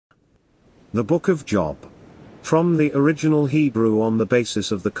The Book of Job. From the original Hebrew on the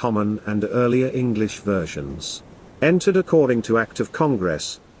basis of the common and earlier English versions. Entered according to Act of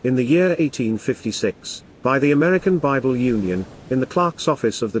Congress, in the year 1856, by the American Bible Union, in the Clerk's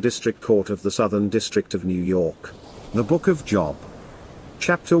Office of the District Court of the Southern District of New York. The Book of Job.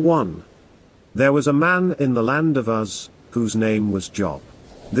 Chapter 1. There was a man in the land of Uz, whose name was Job.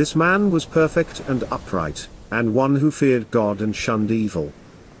 This man was perfect and upright, and one who feared God and shunned evil.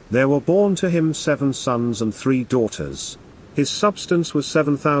 There were born to him 7 sons and 3 daughters. His substance was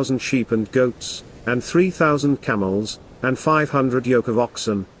 7,000 sheep and goats, and 3,000 camels, and 500 yoke of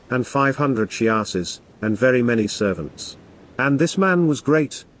oxen, and 500 she-asses, and very many servants. And this man was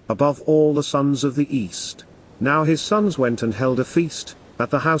great, above all the sons of the east. Now his sons went and held a feast, at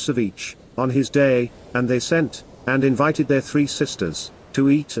the house of each, on his day, and they sent, and invited their 3 sisters, to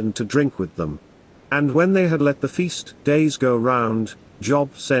eat and to drink with them. And when they had let the feast days go round,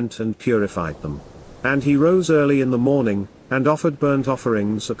 Job sent and purified them. And he rose early in the morning, and offered burnt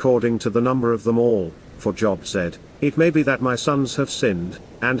offerings according to the number of them all, for Job said, It may be that my sons have sinned,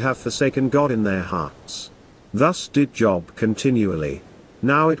 and have forsaken God in their hearts. Thus did Job continually.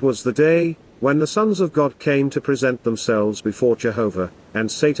 Now it was the day, when the sons of God came to present themselves before Jehovah,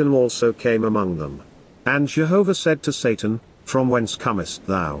 and Satan also came among them. And Jehovah said to Satan, From whence comest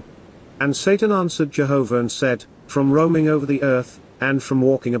thou? And Satan answered Jehovah and said, From roaming over the earth, and from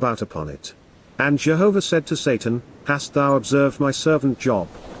walking about upon it. And Jehovah said to Satan, Hast thou observed my servant Job,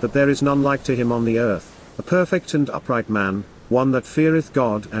 that there is none like to him on the earth, a perfect and upright man, one that feareth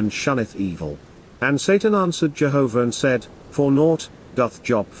God and shunneth evil? And Satan answered Jehovah and said, For naught doth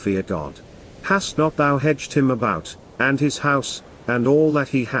Job fear God. Hast not thou hedged him about, and his house, and all that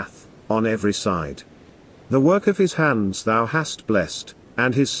he hath, on every side? The work of his hands thou hast blessed,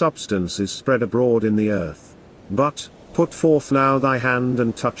 and his substance is spread abroad in the earth. But, put forth now thy hand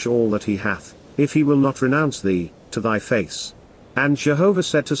and touch all that he hath, if he will not renounce thee, to thy face. And Jehovah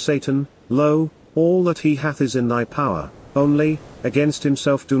said to Satan, Lo, all that he hath is in thy power, only, against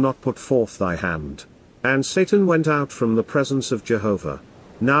himself do not put forth thy hand. And Satan went out from the presence of Jehovah.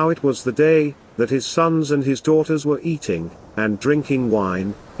 Now it was the day, that his sons and his daughters were eating, and drinking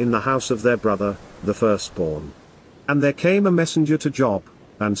wine, in the house of their brother, the firstborn. And there came a messenger to Job,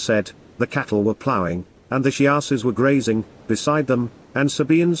 and said, The cattle were ploughing, and the she-asses were grazing, beside them, and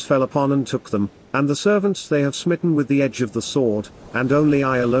Sabaeans fell upon and took them, and the servants they have smitten with the edge of the sword, and only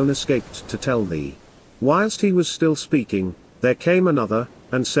I alone escaped to tell thee. Whilst he was still speaking, there came another,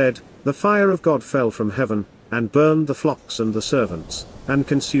 and said, The fire of God fell from heaven, and burned the flocks and the servants, and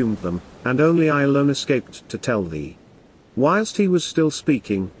consumed them, and only I alone escaped to tell thee. Whilst he was still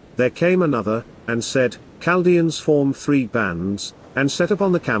speaking, there came another, and said, Chaldeans formed 3 bands, and set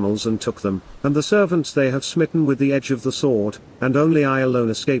upon the camels and took them, and the servants they have smitten with the edge of the sword, and only I alone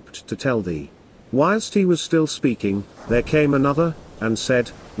escaped to tell thee. Whilst he was still speaking, there came another, and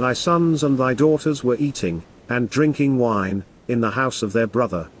said, Thy sons and thy daughters were eating, and drinking wine, in the house of their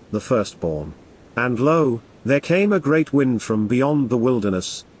brother, the firstborn. And lo, there came a great wind from beyond the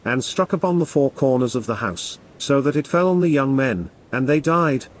wilderness, and struck upon the 4 corners of the house, so that it fell on the young men, and they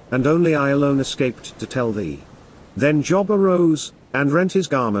died, and only I alone escaped to tell thee. Then Job arose, and rent his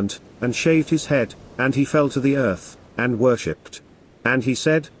garment, and shaved his head, and he fell to the earth, and worshipped. And he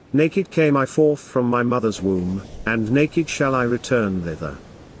said, Naked came I forth from my mother's womb, and naked shall I return thither.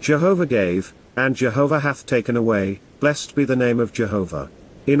 Jehovah gave, and Jehovah hath taken away, blessed be the name of Jehovah.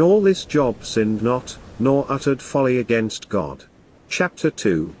 In all this Job sinned not, nor uttered folly against God. Chapter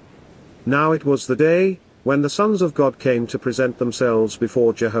 2. Now it was the day, when the sons of God came to present themselves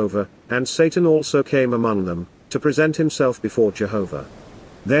before Jehovah, and Satan also came among them, to present himself before Jehovah.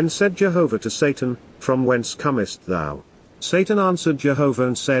 Then said Jehovah to Satan, From whence comest thou? Satan answered Jehovah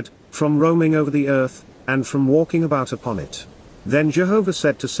and said, From roaming over the earth, and from walking about upon it. Then Jehovah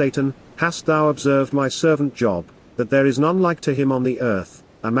said to Satan, Hast thou observed my servant Job, that there is none like to him on the earth,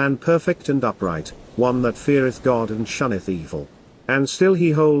 a man perfect and upright, one that feareth God and shunneth evil? And still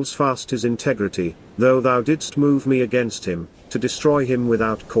he holds fast his integrity, though thou didst move me against him, to destroy him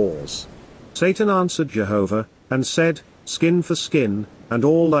without cause. Satan answered Jehovah, and said, Skin for skin, and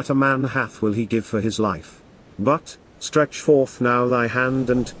all that a man hath will he give for his life. But, stretch forth now thy hand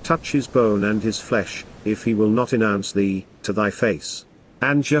and touch his bone and his flesh, if he will not renounce thee, to thy face.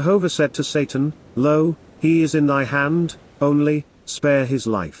 And Jehovah said to Satan, Lo, he is in thy hand, only, spare his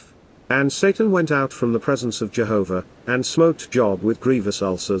life. And Satan went out from the presence of Jehovah, and smote Job with grievous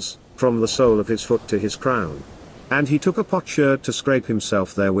ulcers, from the sole of his foot to his crown. And he took a potsherd to scrape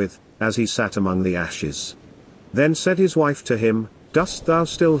himself therewith, as he sat among the ashes. Then said his wife to him, Dost thou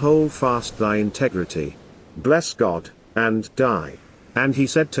still hold fast thy integrity? Bless God, and die. And he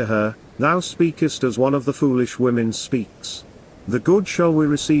said to her, Thou speakest as one of the foolish women speaks. The good shall we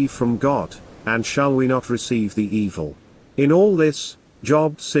receive from God, and shall we not receive the evil? In all this,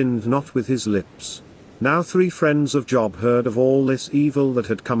 Job sinned not with his lips. Now 3 friends of Job heard of all this evil that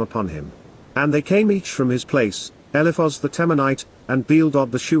had come upon him. And they came each from his place, Eliphaz the Temanite, and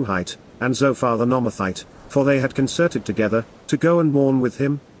Bildad the Shuhite, and Zophar the Nomathite, for they had concerted together, to go and mourn with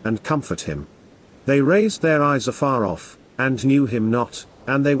him, and comfort him. They raised their eyes afar off, and knew him not,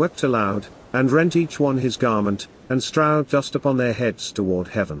 and they wept aloud, and rent each one his garment, and strowed dust upon their heads toward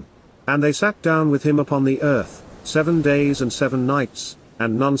heaven. And they sat down with him upon the earth, 7 days and 7 nights,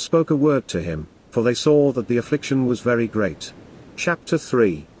 and none spoke a word to him, for they saw that the affliction was very great. Chapter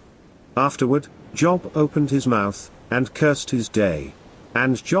 3. Afterward, Job opened his mouth, and cursed his day.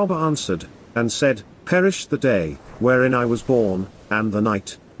 And Job answered, and said, Perish the day, wherein I was born, and the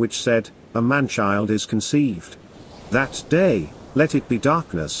night, which said, A man-child is conceived. That day, let it be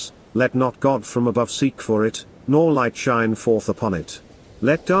darkness, let not God from above seek for it, nor light shine forth upon it.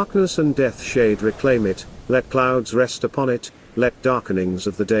 Let darkness and death shade reclaim it, let clouds rest upon it, let darkenings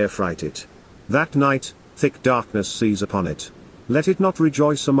of the day affright it. That night, thick darkness seize upon it. Let it not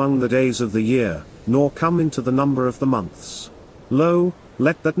rejoice among the days of the year, nor come into the number of the months. Lo,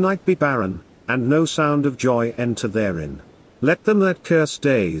 let that night be barren, and no sound of joy enter therein. Let them that curse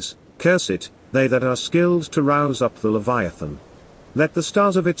days, curse it, they that are skilled to rouse up the Leviathan. Let the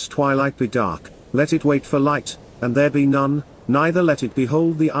stars of its twilight be dark, let it wait for light, and there be none, neither let it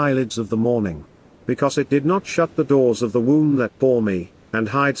behold the eyelids of the morning. Because it did not shut the doors of the womb that bore me, and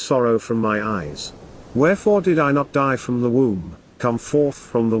hide sorrow from my eyes. Wherefore did I not die from the womb, come forth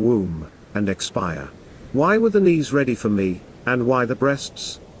from the womb, and expire? Why were the knees ready for me, and why the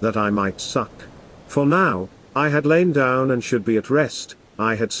breasts, that I might suck? For now, I had lain down and should be at rest,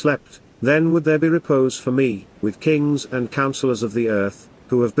 I had slept, then would there be repose for me, with kings and counselors of the earth,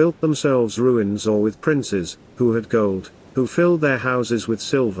 who have built themselves ruins, or with princes, who had gold, who filled their houses with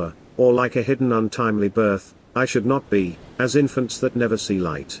silver, or like a hidden untimely birth, I should not be, as infants that never see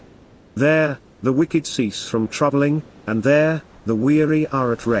light. There, the wicked cease from troubling, and there, the weary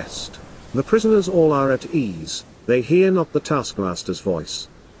are at rest. The prisoners all are at ease, they hear not the taskmaster's voice.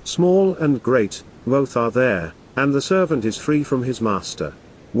 Small and great, both are there, and the servant is free from his master.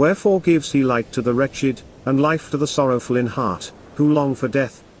 Wherefore gives he light to the wretched, and life to the sorrowful in heart, who long for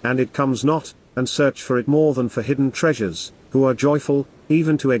death, and it comes not, and search for it more than for hidden treasures, who are joyful,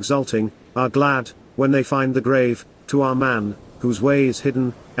 even to exulting, are glad, when they find the grave, to our man, whose way is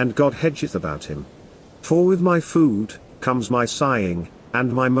hidden, and God hedgeth about him. For with my food, comes my sighing,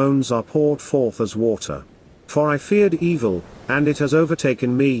 and my moans are poured forth as water. For I feared evil, and it has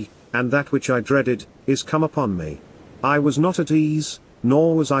overtaken me, and that which I dreaded, is come upon me. I was not at ease,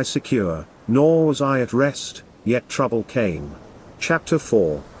 nor was I secure, nor was I at rest, yet trouble came. Chapter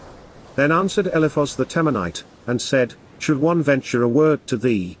 4. Then answered Eliphaz the Temanite, and said, Should one venture a word to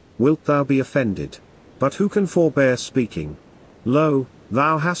thee, wilt thou be offended? But who can forbear speaking? Lo,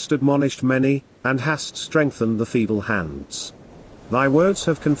 thou hast admonished many, and hast strengthened the feeble hands. Thy words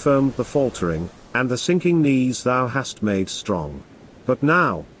have confirmed the faltering, and the sinking knees thou hast made strong. But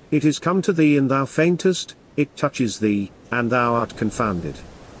now, it is come to thee, and thou faintest, it touches thee, and thou art confounded.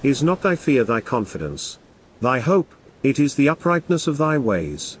 Is not thy fear thy confidence? Thy hope, it is the uprightness of thy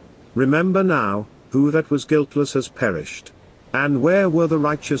ways. Remember now, who that was guiltless has perished. And where were the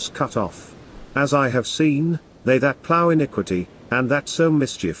righteous cut off? As I have seen, they that plough iniquity, and that sow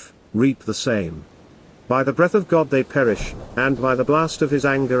mischief, reap the same. By the breath of God they perish, and by the blast of his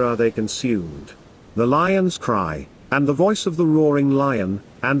anger are they consumed. The lions cry, and the voice of the roaring lion,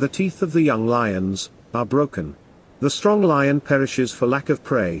 and the teeth of the young lions, are broken. The strong lion perishes for lack of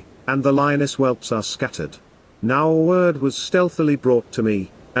prey, and the lioness whelps are scattered. Now a word was stealthily brought to me,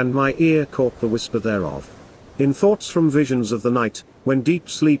 and my ear caught the whisper thereof. In thoughts from visions of the night, when deep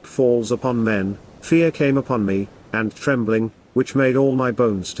sleep falls upon men, fear came upon me, and trembling, which made all my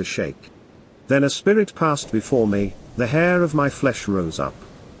bones to shake. Then a spirit passed before me, the hair of my flesh rose up.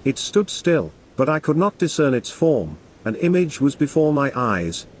 It stood still, but I could not discern its form. An image was before my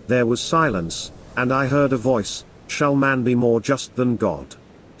eyes, there was silence, and I heard a voice, Shall man be more just than God?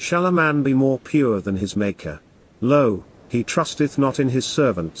 Shall a man be more pure than his Maker? Lo, he trusteth not in his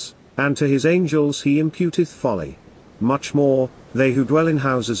servants, and to his angels he imputeth folly. Much more, they who dwell in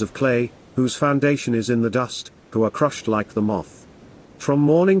houses of clay, whose foundation is in the dust, who are crushed like the moth. From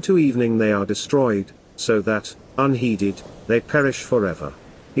morning to evening they are destroyed, so that, unheeded, they perish forever.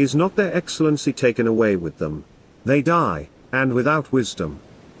 Is not their excellency taken away with them? They die, and without wisdom.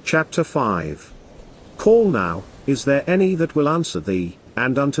 Chapter 5. Call now, is there any that will answer thee,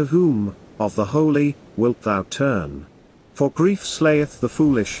 and unto whom, of the holy, wilt thou turn? For grief slayeth the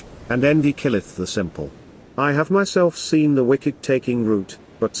foolish, and envy killeth the simple. I have myself seen the wicked taking root,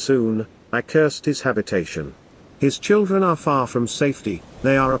 but soon, I cursed his habitation. His children are far from safety,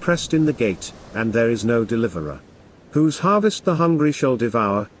 they are oppressed in the gate, and there is no deliverer. Whose harvest the hungry shall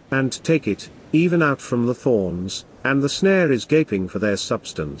devour, and take it, even out from the thorns, and the snare is gaping for their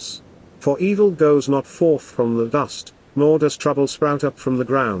substance. For evil goes not forth from the dust, nor does trouble sprout up from the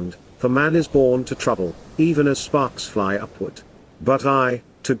ground, for man is born to trouble, even as sparks fly upward. But I,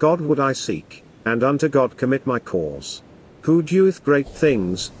 to God would I seek, and unto God commit my cause. Who doeth great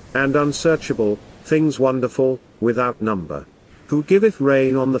things, and unsearchable, things wonderful, without number. Who giveth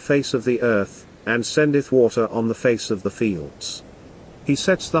rain on the face of the earth, and sendeth water on the face of the fields. He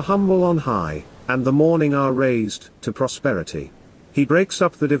sets the humble on high, and the morning are raised to prosperity. He breaks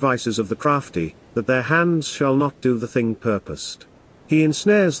up the devices of the crafty, that their hands shall not do the thing purposed. He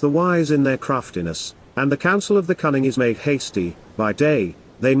ensnares the wise in their craftiness, and the counsel of the cunning is made hasty. By day,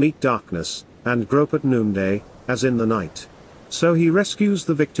 they meet darkness, and grope at noonday, as in the night. So he rescues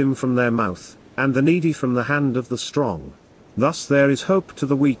the victim from their mouth, and the needy from the hand of the strong. Thus there is hope to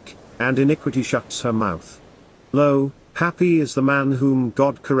the weak, and iniquity shuts her mouth. Lo, happy is the man whom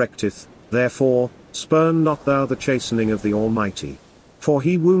God correcteth, therefore, spurn not thou the chastening of the Almighty. For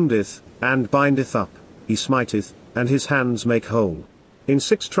he woundeth, and bindeth up, he smiteth, and his hands make whole. In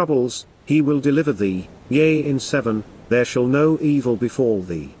 6 troubles, he will deliver thee, yea in 7, there shall no evil befall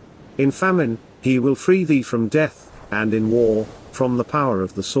thee. In famine, he will free thee from death, and in war, from the power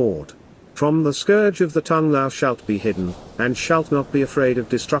of the sword. From the scourge of the tongue thou shalt be hidden, and shalt not be afraid of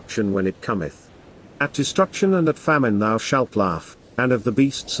destruction when it cometh. At destruction and at famine thou shalt laugh, and of the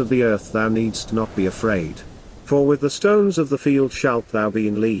beasts of the earth thou needst not be afraid. For with the stones of the field shalt thou be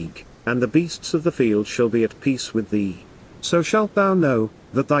in league, and the beasts of the field shall be at peace with thee. So shalt thou know,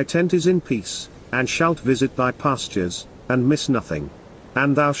 that thy tent is in peace, and shalt visit thy pastures, and miss nothing.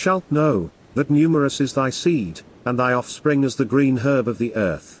 And thou shalt know, that numerous is thy seed, and thy offspring as the green herb of the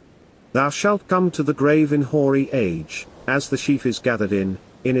earth. Thou shalt come to the grave in hoary age, as the sheaf is gathered in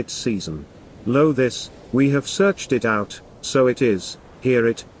its season. Lo this, we have searched it out, so it is, hear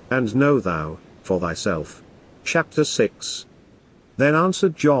it, and know thou, for thyself. Chapter 6. Then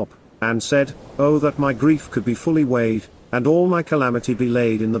answered Job, and said, O that my grief could be fully weighed, and all my calamity be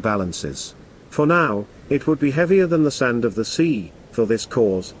laid in the balances. For now, it would be heavier than the sand of the sea, for this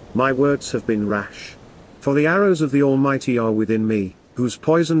cause, my words have been rash. For the arrows of the Almighty are within me, whose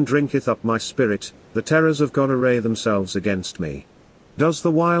poison drinketh up my spirit, the terrors of God array themselves against me. Does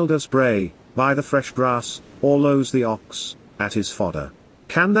the wild ass bray, by the fresh grass, or lows the ox, at his fodder?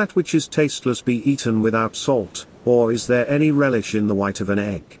 Can that which is tasteless be eaten without salt, or is there any relish in the white of an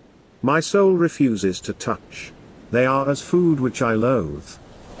egg? My soul refuses to touch. They are as food which I loathe.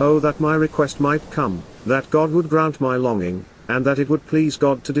 Oh that my request might come, that God would grant my longing, and that it would please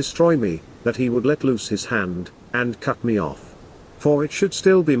God to destroy me, that he would let loose his hand, and cut me off. For it should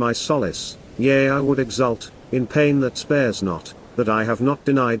still be my solace, yea I would exult, in pain that spares not, that I have not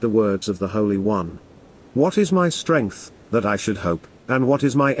denied the words of the Holy One. What is my strength, that I should hope, and what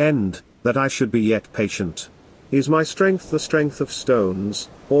is my end, that I should be yet patient? Is my strength the strength of stones,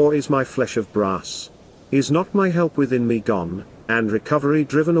 or is my flesh of brass? Is not my help within me gone, and recovery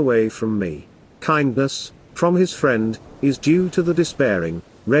driven away from me? Kindness, from his friend, is due to the despairing,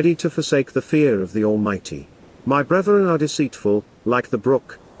 ready to forsake the fear of the Almighty. My brethren are deceitful, like the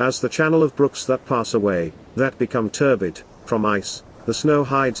brook, as the channel of brooks that pass away, that become turbid, from ice, the snow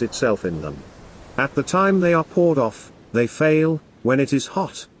hides itself in them. At the time they are poured off, they fail, when it is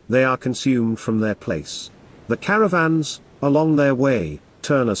hot, they are consumed from their place. The caravans, along their way,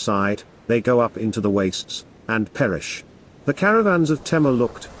 turn aside, they go up into the wastes, and perish. The caravans of Tema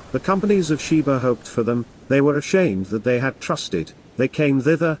looked, the companies of Sheba hoped for them, they were ashamed that they had trusted, they came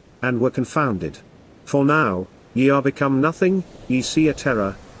thither, and were confounded. For now, ye are become nothing, ye see a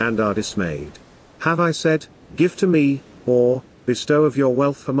terror, and are dismayed. Have I said, give to me, or, bestow of your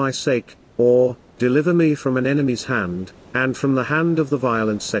wealth for my sake, or, deliver me from an enemy's hand, and from the hand of the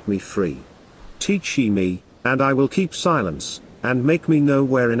violent set me free? Teach ye me, and I will keep silence, and make me know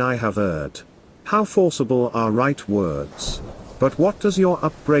wherein I have erred. How forcible are right words! But what does your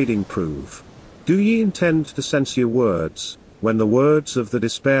upbraiding prove? Do ye intend to censure words, when the words of the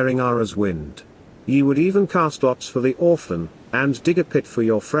despairing are as wind? Ye would even cast lots for the orphan, and dig a pit for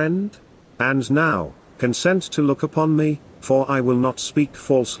your friend? And now, consent to look upon me, for I will not speak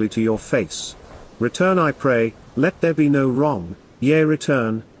falsely to your face. Return I pray, let there be no wrong, yea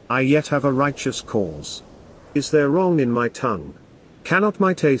return, I yet have a righteous cause. Is there wrong in my tongue? Cannot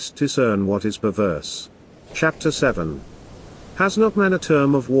my taste discern what is perverse? Chapter 7. Has not man a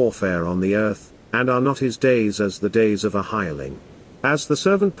term of warfare on the earth, and are not his days as the days of a hireling? As the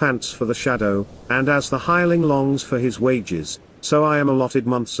servant pants for the shadow, and as the hireling longs for his wages, so I am allotted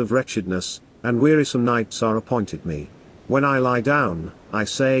months of wretchedness, and wearisome nights are appointed me. When I lie down, I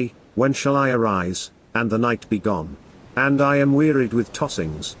say, when shall I arise, and the night be gone? And I am wearied with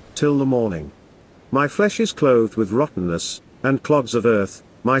tossings, till the morning. My flesh is clothed with rottenness, and clods of earth,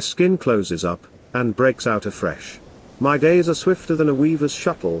 my skin closes up, and breaks out afresh. My days are swifter than a weaver's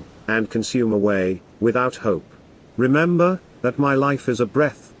shuttle, and consume away, without hope. Remember, that my life is a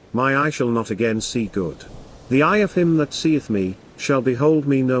breath, my eye shall not again see good. The eye of him that seeth me, shall behold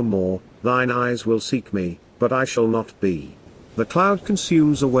me no more, thine eyes will seek me, but I shall not be. The cloud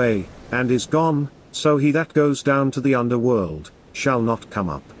consumes away, and is gone, so he that goes down to the underworld, shall not come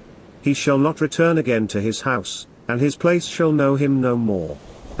up. He shall not return again to his house, and his place shall know him no more.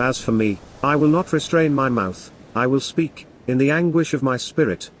 As for me, I will not restrain my mouth, I will speak, in the anguish of my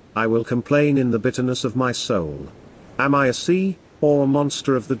spirit, I will complain in the bitterness of my soul. Am I a sea, or a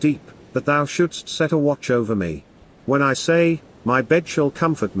monster of the deep, that thou shouldst set a watch over me? When I say, my bed shall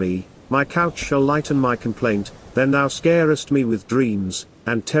comfort me, my couch shall lighten my complaint, then thou scarest me with dreams,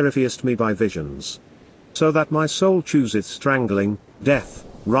 and terrifiest me by visions. So that my soul chooseth strangling, death,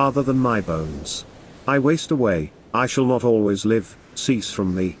 rather than my bones. I waste away, I shall not always live, cease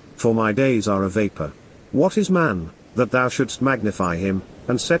from me, for my days are a vapor. What is man, that thou shouldst magnify him,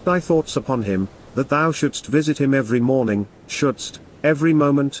 and set thy thoughts upon him, that thou shouldst visit him every morning, shouldst, every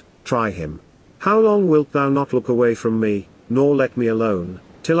moment, try him? How long wilt thou not look away from me, nor let me alone,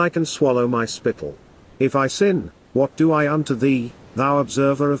 till I can swallow my spittle? If I sin, what do I unto thee, thou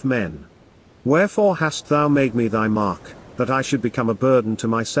observer of men? Wherefore hast thou made me thy mark, that I should become a burden to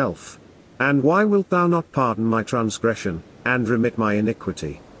myself? And why wilt thou not pardon my transgression, and remit my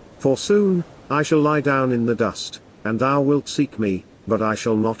iniquity? For soon, I shall lie down in the dust, and thou wilt seek me, but I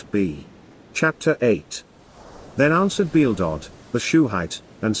shall not be. Chapter 8. Then answered Bildad, the Shuhite,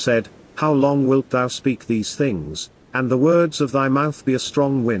 and said, How long wilt thou speak these things, and the words of thy mouth be a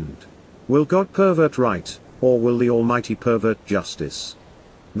strong wind? Will God pervert right, or will the Almighty pervert justice?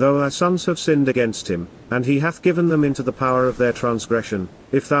 Though thy sons have sinned against him, and he hath given them into the power of their transgression,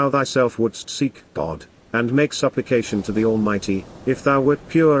 if thou thyself wouldst seek God, and make supplication to the Almighty, if thou wert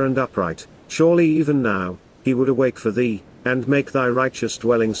pure and upright, surely even now, he would awake for thee, and make thy righteous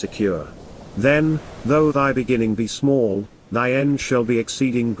dwelling secure. Then, though thy beginning be small, thy end shall be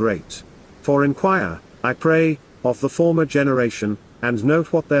exceeding great. For inquire, I pray, of the former generation, and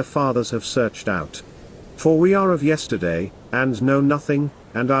note what their fathers have searched out. For we are of yesterday, and know nothing,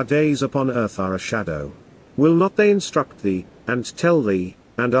 and our days upon earth are a shadow. Will not they instruct thee, and tell thee,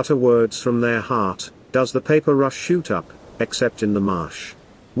 and utter words from their heart? Does the paper rush shoot up, except in the marsh?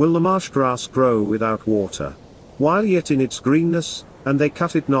 Will the marsh grass grow without water? While yet in its greenness, and they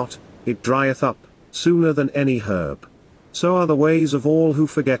cut it not, it drieth up, sooner than any herb. So are the ways of all who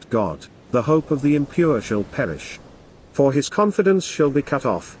forget God, the hope of the impure shall perish. For his confidence shall be cut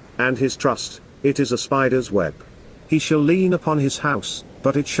off, and his trust, it is a spider's web. He shall lean upon his house,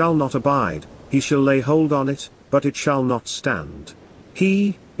 but it shall not abide, he shall lay hold on it, but it shall not stand.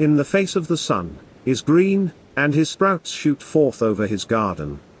 He, in the face of the sun, is green, and his sprouts shoot forth over his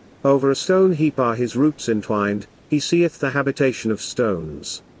garden. Over a stone heap are his roots entwined, he seeth the habitation of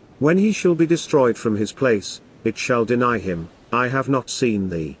stones. When he shall be destroyed from his place, it shall deny him, I have not seen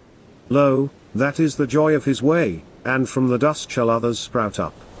thee. Lo, that is the joy of his way, and from the dust shall others sprout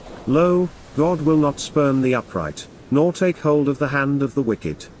up. Lo, God will not spurn the upright, nor take hold of the hand of the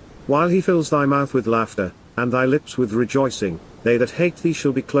wicked. While he fills thy mouth with laughter, and thy lips with rejoicing, they that hate thee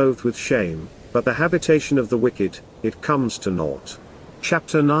shall be clothed with shame, but the habitation of the wicked, it comes to naught.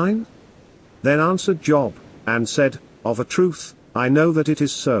 Chapter 9. Then answered Job, and said, Of a truth, I know that it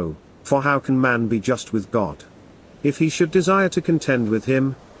is so, for how can man be just with God? If he should desire to contend with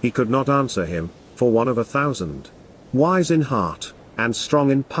him, he could not answer him, for 1 of 1,000. Wise in heart, and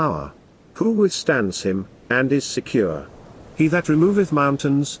strong in power, who withstands him, and is secure? He that removeth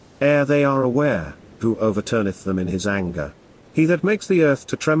mountains, ere they are aware, who overturneth them in his anger? He that makes the earth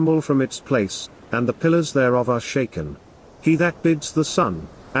to tremble from its place, and the pillars thereof are shaken. He that bids the sun,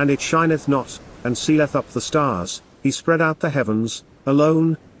 and it shineth not, and sealeth up the stars, he spread out the heavens,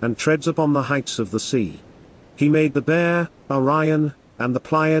 alone, and treads upon the heights of the sea. He made the Bear, Orion, and the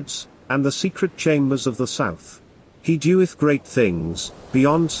Pleiades, and the secret chambers of the south. He doeth great things,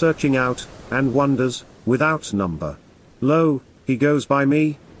 beyond searching out, and wonders, without number. Lo, he goes by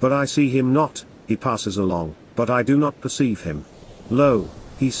me, but I see him not, he passes along, but I do not perceive him. Lo,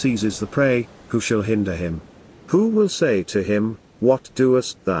 he seizes the prey, who shall hinder him? Who will say to him, What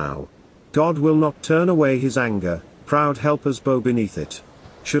doest thou? God will not turn away his anger, proud helpers bow beneath it.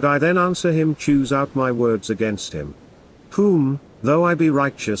 Should I then answer him, choose out my words against him? Whom, Though I be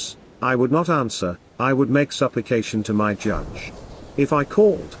righteous, I would not answer, I would make supplication to my judge. If I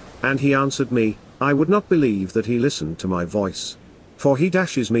called, and he answered me, I would not believe that he listened to my voice. For he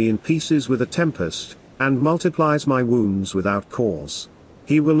dashes me in pieces with a tempest, and multiplies my wounds without cause.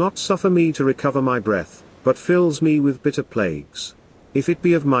 He will not suffer me to recover my breath, but fills me with bitter plagues. If it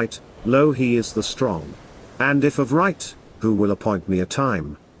be of might, lo, he is the strong. And if of right, who will appoint me a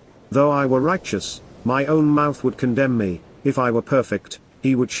time? Though I were righteous, my own mouth would condemn me. If I were perfect,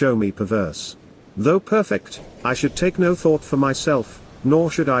 he would show me perverse. Though perfect, I should take no thought for myself,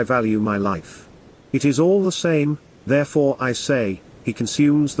 nor should I value my life. It is all the same, therefore I say, he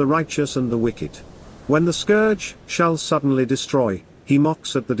consumes the righteous and the wicked. When the scourge shall suddenly destroy, he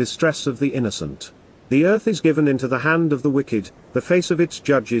mocks at the distress of the innocent. The earth is given into the hand of the wicked, the face of its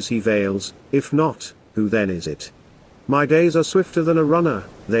judges he veils, if not, who then is it? My days are swifter than a runner,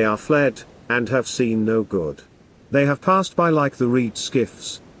 they are fled, and have seen no good. They have passed by like the reed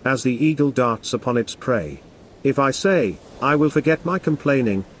skiffs, as the eagle darts upon its prey. If I say, I will forget my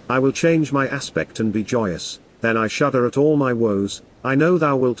complaining, I will change my aspect and be joyous, then I shudder at all my woes, I know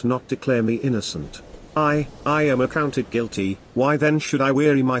thou wilt not declare me innocent. I am accounted guilty, why then should I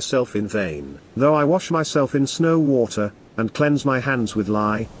weary myself in vain? Though I wash myself in snow water, and cleanse my hands with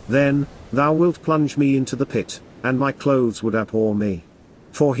lye, then, thou wilt plunge me into the pit, and my clothes would abhor me.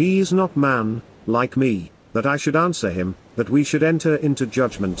 For he is not man, like me, that I should answer him, that we should enter into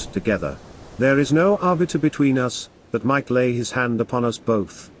judgment together. There is no arbiter between us, that might lay his hand upon us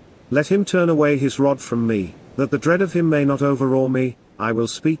both. Let him turn away his rod from me, that the dread of him may not overawe me. I will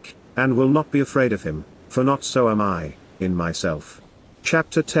speak, and will not be afraid of him, for not so am I, in myself.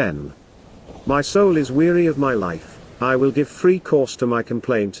 Chapter 10. My soul is weary of my life, I will give free course to my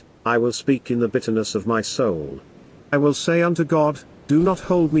complaint, I will speak in the bitterness of my soul. I will say unto God, do not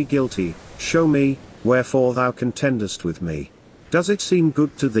hold me guilty, show me, wherefore thou contendest with me. Does it seem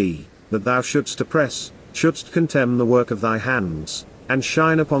good to thee, that thou shouldst oppress, shouldst contemn the work of thy hands, and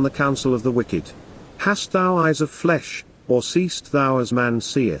shine upon the counsel of the wicked? Hast thou eyes of flesh, or seest thou as man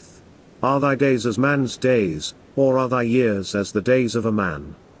seeth? Are thy days as man's days, or are thy years as the days of a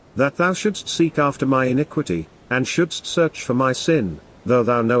man? That thou shouldst seek after my iniquity, and shouldst search for my sin, though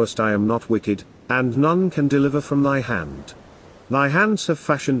thou knowest I am not wicked, and none can deliver from thy hand. Thy hands have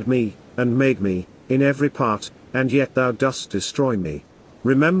fashioned me, and made me, in every part, and yet thou dost destroy me.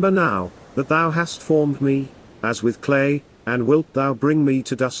 Remember now, that thou hast formed me, as with clay, and wilt thou bring me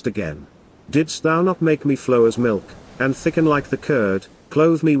to dust again? Didst thou not make me flow as milk, and thicken like the curd,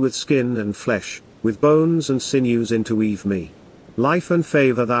 clothe me with skin and flesh, with bones and sinews interweave me? Life and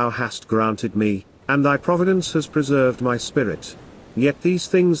favour thou hast granted me, and thy providence has preserved my spirit. Yet these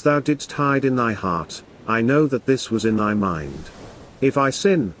things thou didst hide in thy heart, I know that this was in thy mind. If I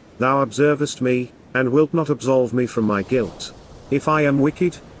sin, thou observest me, and wilt not absolve me from my guilt. If I am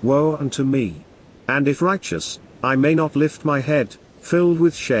wicked, woe unto me. And if righteous, I may not lift my head, filled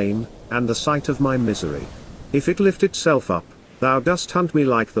with shame, and the sight of my misery. If it lift itself up, thou dost hunt me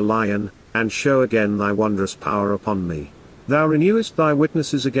like the lion, and show again thy wondrous power upon me. Thou renewest thy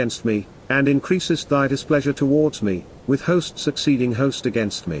witnesses against me, and increasest thy displeasure towards me, with host succeeding host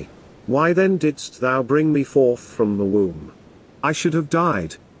against me. Why then didst thou bring me forth from the womb? I should have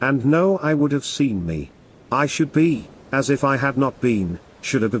died, and no eye would have seen me. I should be, as if I had not been,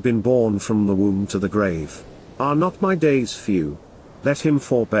 should have been born from the womb to the grave. Are not my days few? Let him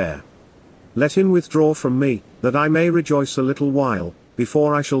forbear. Let him withdraw from me, that I may rejoice a little while,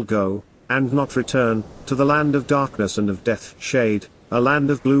 before I shall go, and not return, to the land of darkness and of death's shade, a land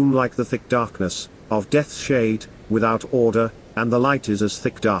of gloom like the thick darkness, of death's shade, without order, and the light is as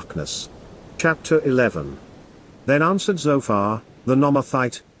thick darkness. Chapter 11. Then answered Zophar, the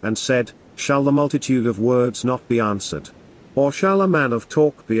Nomathite, and said, Shall the multitude of words not be answered? Or shall a man of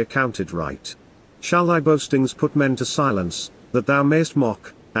talk be accounted right? Shall thy boastings put men to silence, that thou mayst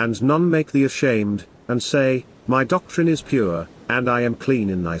mock, and none make thee ashamed, and say, My doctrine is pure, and I am clean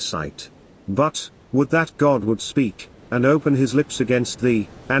in thy sight? But, would that God would speak, and open his lips against thee,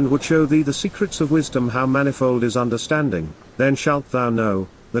 and would show thee the secrets of wisdom, how manifold is understanding, then shalt thou know,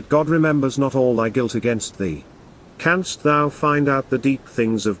 that God remembers not all thy guilt against thee. Canst thou find out the deep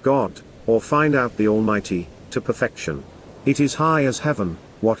things of God, or find out the Almighty, to perfection? It is high as heaven,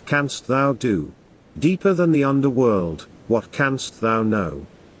 what canst thou do? Deeper than the underworld, what canst thou know?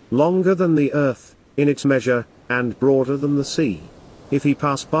 Longer than the earth, in its measure, and broader than the sea. If he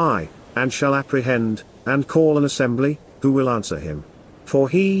pass by, and shall apprehend, and call an assembly, who will answer him? For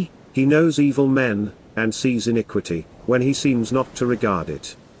he knows evil men, and sees iniquity, when he seems not to regard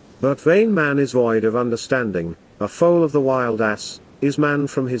it. But vain man is void of understanding, a foal of the wild ass, is man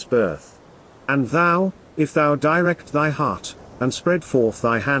from his birth. And thou, if thou direct thy heart, and spread forth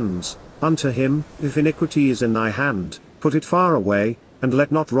thy hands unto him. If iniquity is in thy hand, put it far away, and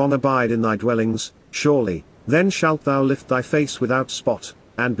let not wrong abide in thy dwellings. Surely, then shalt thou lift thy face without spot,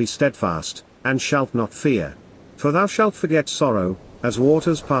 and be steadfast, and shalt not fear. For thou shalt forget sorrow, as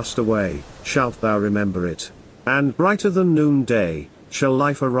waters passed away, shalt thou remember it. And brighter than noonday shall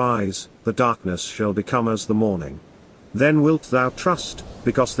life arise, the darkness shall become as the morning. Then wilt thou trust,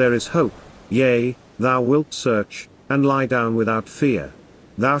 because there is hope, yea, thou wilt search, and lie down without fear.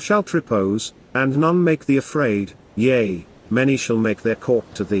 Thou shalt repose, and none make thee afraid, yea, many shall make their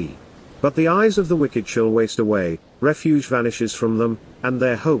court to thee. But the eyes of the wicked shall waste away, refuge vanishes from them, and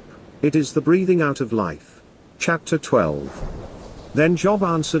their hope, it is the breathing out of life. Chapter 12. Then Job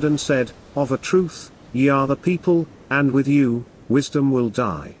answered and said, Of a truth, ye are the people, and with you, wisdom will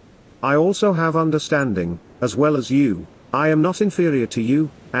die. I also have understanding, as well as you. I am not inferior to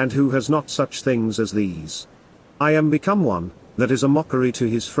you, and who has not such things as these? I am become one, that is a mockery to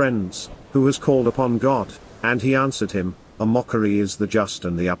his friends, who has called upon God, and he answered him. A mockery is the just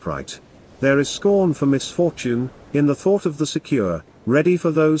and the upright. There is scorn for misfortune, in the thought of the secure, ready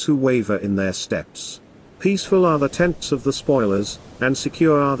for those who waver in their steps. Peaceful are the tents of the spoilers, and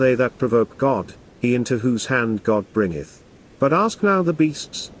secure are they that provoke God, he into whose hand God bringeth. But ask now the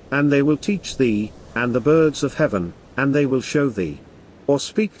beasts, and they will teach thee, and the birds of heaven, and they will show thee. Or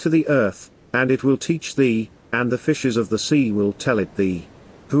speak to the earth, and it will teach thee, and the fishes of the sea will tell it thee.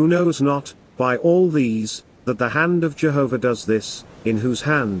 Who knows not, by all these, that the hand of Jehovah does this, in whose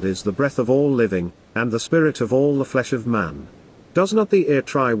hand is the breath of all living, and the spirit of all the flesh of man? Does not the ear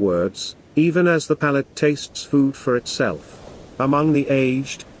try words, even as the palate tastes food for itself? Among the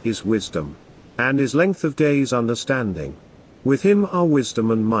aged is wisdom, and his length of days understanding. With him are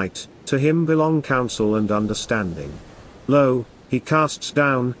wisdom and might, to him belong counsel and understanding. Lo, he casts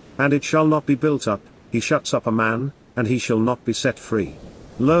down, and it shall not be built up, he shuts up a man, and he shall not be set free.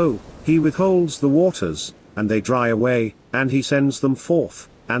 Lo, he withholds the waters, and they dry away, and he sends them forth,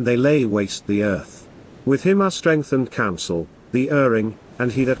 and they lay waste the earth. With him are strength and counsel, the erring,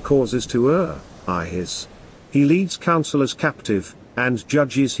 and he that causes to err, are his. He leads counselors captive, and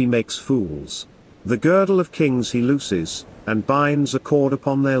judges he makes fools. The girdle of kings he looses, and binds a cord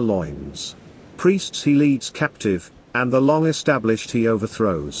upon their loins. Priests he leads captive, and the long established he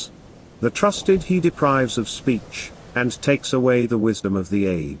overthrows. The trusted he deprives of speech, and takes away the wisdom of the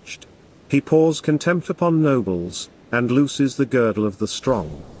aged. He pours contempt upon nobles, and looses the girdle of the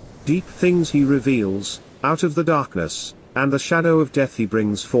strong. Deep things he reveals, out of the darkness, and the shadow of death he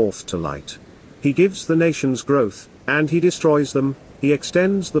brings forth to light. He gives the nations growth, and he destroys them. He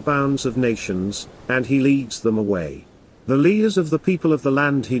extends the bounds of nations, and he leads them away. The leaders of the people of the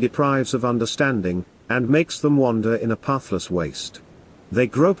land he deprives of understanding, and makes them wander in a pathless waste. They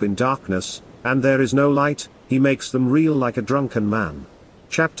grope in darkness, and there is no light, he makes them reel like a drunken man.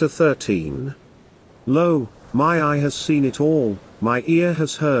 Chapter 13. Lo, my eye has seen it all, my ear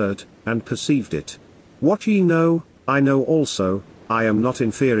has heard, and perceived it. What ye know, I know also, I am not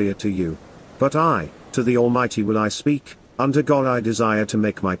inferior to you. But I, to the Almighty will I speak, unto God I desire to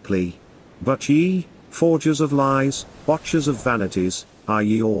make my plea. But ye, forgers of lies, watchers of vanities, are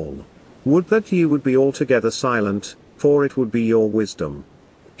ye all. Would that ye would be altogether silent, for it would be your wisdom.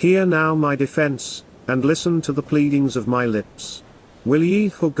 Hear now my defense, and listen to the pleadings of my lips. Will ye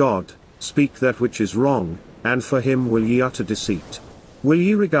for God, speak that which is wrong, and for him will ye utter deceit? Will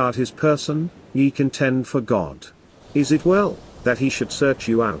ye regard his person, ye contend for God? Is it well, that he should search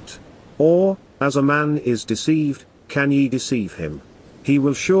you out? Or, as a man is deceived, can ye deceive him? He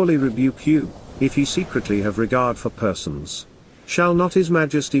will surely rebuke you, if ye secretly have regard for persons. Shall not his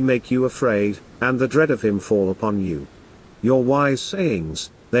majesty make you afraid, and the dread of him fall upon you? Your wise sayings,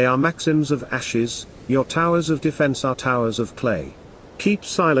 they are maxims of ashes, your towers of defense are towers of clay. Keep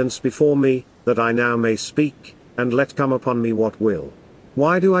silence before me, that I now may speak, and let come upon me what will.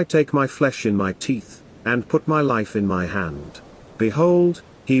 Why do I take my flesh in my teeth, and put my life in my hand? Behold,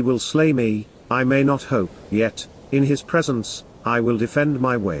 he will slay me, I may not hope, yet, in his presence, I will defend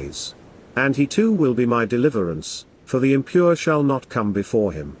my ways. And he too will be my deliverance, for the impure shall not come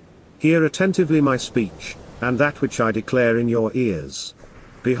before him. Hear attentively my speech, and that which I declare in your ears.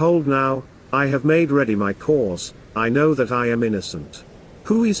 Behold now, I have made ready my cause, I know that I am innocent.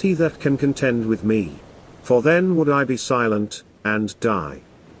 Who is he that can contend with me? For then would I be silent, and die.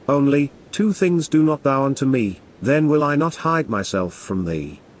 Only, two things do not thou unto me, then will I not hide myself from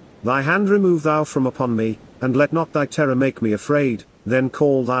thee. Thy hand remove thou from upon me, and let not thy terror make me afraid. Then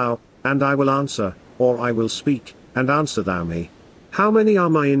call thou, and I will answer, or I will speak, and answer thou me. How many are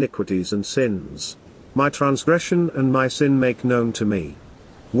my iniquities and sins? My transgression and my sin make known to me.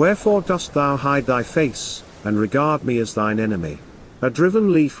 Wherefore dost thou hide thy face, and regard me as thine enemy. A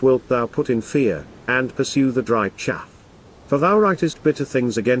driven leaf wilt thou put in fear, and pursue the dry chaff. For thou writest bitter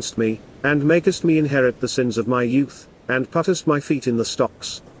things against me, and makest me inherit the sins of my youth, and puttest my feet in the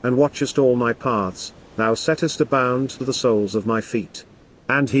stocks, and watchest all my paths, thou settest a bound to the soles of my feet.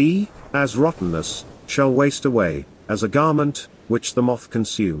 And he, as rottenness, shall waste away, as a garment, which the moth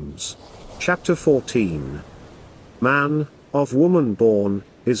consumes. Chapter 14. Man, of woman born,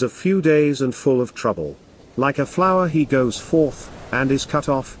 is of few days and full of trouble. Like a flower he goes forth, and is cut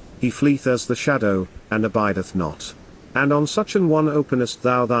off, he fleeth as the shadow, and abideth not. And on such an one openest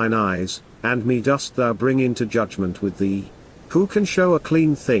thou thine eyes, and me dost thou bring into judgment with thee. Who can show a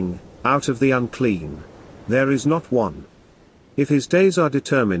clean thing out of the unclean? There is not one. If his days are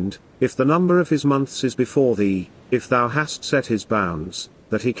determined, if the number of his months is before thee, if thou hast set his bounds,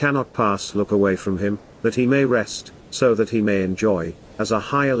 that he cannot pass, look away from him, that he may rest, so that he may enjoy, as a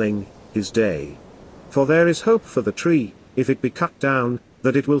hireling, his day. For there is hope for the tree, if it be cut down,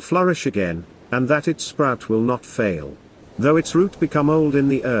 that it will flourish again, and that its sprout will not fail. Though its root become old in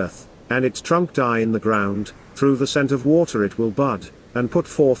the earth, and its trunk die in the ground, through the scent of water it will bud, and put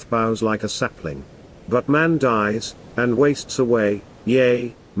forth boughs like a sapling. But man dies, and wastes away,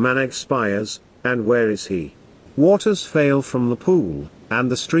 yea, man expires, and where is he? Waters fail from the pool, and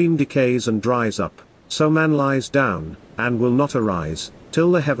the stream decays and dries up, so man lies down, and will not arise,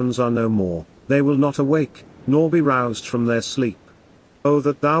 till the heavens are no more, they will not awake, nor be roused from their sleep. O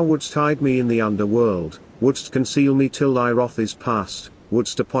that thou wouldst hide me in the underworld, wouldst conceal me till thy wrath is past,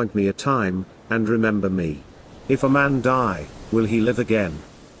 wouldst appoint me a time, and remember me. If a man die, will he live again?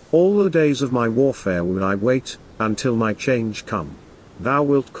 All the days of my warfare will I wait, until my change come. Thou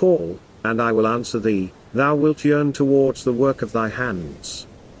wilt call, and I will answer thee, thou wilt yearn towards the work of thy hands.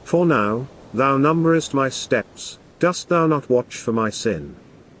 For now, thou numberest my steps, dost thou not watch for my sin?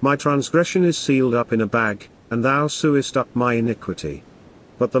 My transgression is sealed up in a bag, and thou sewest up my iniquity.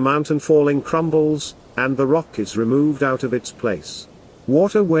 But the mountain falling crumbles, and the rock is removed out of its place.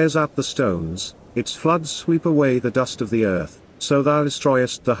 Water wears out the stones, its floods sweep away the dust of the earth, so thou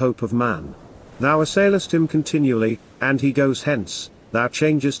destroyest the hope of man. Thou assailest him continually, and he goes hence, thou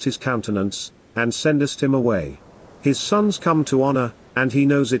changest his countenance, and sendest him away. His sons come to honor, and he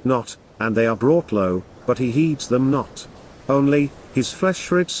knows it not, and they are brought low, but he heeds them not. Only, his flesh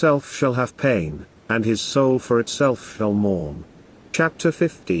for itself shall have pain, and his soul for itself shall mourn. Chapter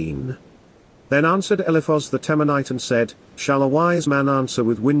 15. Then answered Eliphaz the Temanite and said, Shall a wise man answer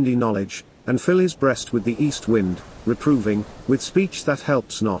with windy knowledge, and fill his breast with the east wind, reproving, with speech that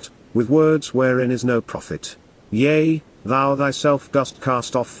helps not, with words wherein is no profit? Yea, thou thyself dost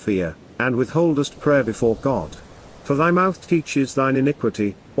cast off fear, and withholdest prayer before God. For thy mouth teaches thine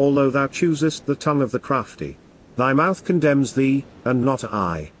iniquity, although thou choosest the tongue of the crafty. Thy mouth condemns thee, and not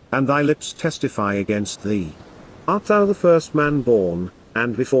I, and thy lips testify against thee. Art thou the first man born,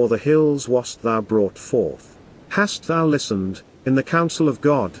 and before the hills wast thou brought forth? Hast thou listened, in the counsel of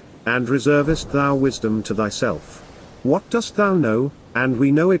God, and reservest thou wisdom to thyself? What dost thou know, and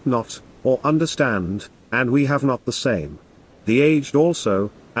we know it not, or understand, and we have not the same? The aged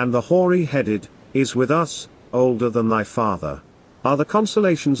also, and the hoary-headed, is with us, older than thy father. Are the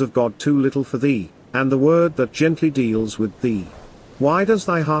consolations of God too little for thee, and the word that gently deals with thee? Why does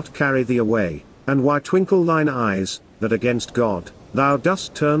thy heart carry thee away, and why twinkle thine eyes, that against God, thou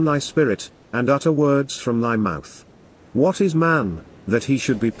dost turn thy spirit, and utter words from thy mouth? What is man, that he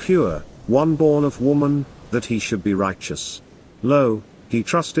should be pure, one born of woman, that he should be righteous? Lo, he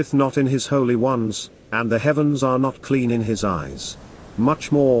trusteth not in his holy ones, and the heavens are not clean in his eyes.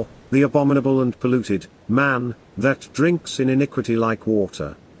 Much more, the abominable and polluted, man, that drinks in iniquity like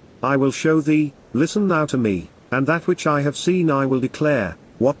water. I will show thee, listen thou to me, and that which I have seen I will declare,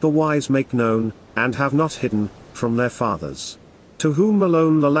 what the wise make known, and have not hidden, from their fathers. To whom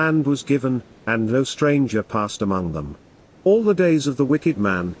alone the land was given, and no stranger passed among them. All the days of the wicked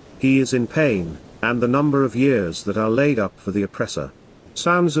man, he is in pain, and the number of years that are laid up for the oppressor.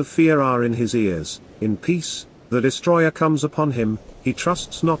 Sounds of fear are in his ears, in peace, the destroyer comes upon him, he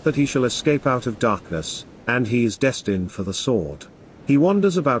trusts not that he shall escape out of darkness, and he is destined for the sword. He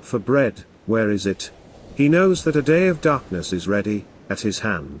wanders about for bread, where is it? He knows that a day of darkness is ready, at his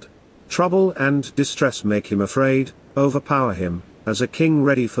hand. Trouble and distress make him afraid, overpower him, as a king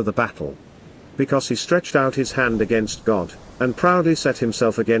ready for the battle. Because he stretched out his hand against God, and proudly set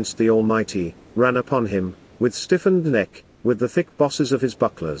himself against the Almighty, ran upon him, with stiffened neck, with the thick bosses of his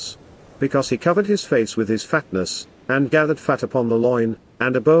bucklers. Because he covered his face with his fatness, and gathered fat upon the loin,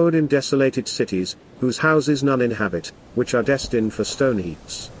 and abode in desolated cities, whose houses none inhabit, which are destined for stone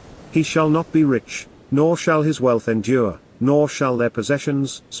heaps. He shall not be rich, nor shall his wealth endure, nor shall their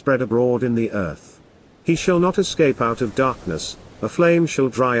possessions spread abroad in the earth. He shall not escape out of darkness, a flame shall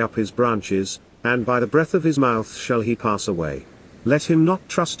dry up his branches, and by the breath of his mouth shall he pass away. Let him not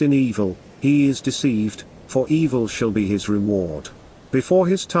trust in evil, he is deceived, for evil shall be his reward. Before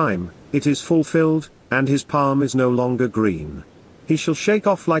his time, it is fulfilled, and his palm is no longer green. He shall shake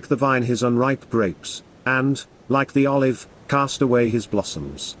off like the vine his unripe grapes, and, like the olive, cast away his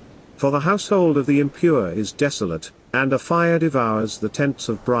blossoms. For the household of the impure is desolate, and a fire devours the tents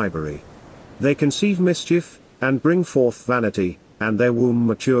of bribery. They conceive mischief, and bring forth vanity, and their womb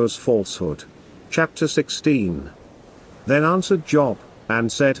matures falsehood. Chapter 16. Then answered Job,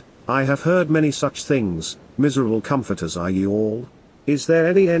 and said, I have heard many such things, miserable comforters are ye all. Is there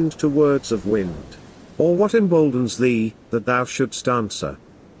any end to words of wind? Or what emboldens thee, that thou shouldst answer?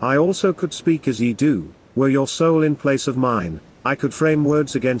 I also could speak as ye do, were your soul in place of mine, I could frame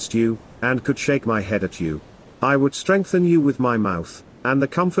words against you, and could shake my head at you. I would strengthen you with my mouth, and the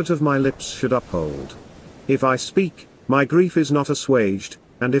comfort of my lips should uphold. If I speak, my grief is not assuaged,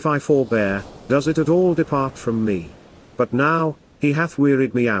 and if I forbear, does it at all depart from me? But now, he hath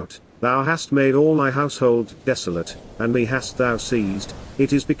wearied me out, thou hast made all my household desolate, and me hast thou seized,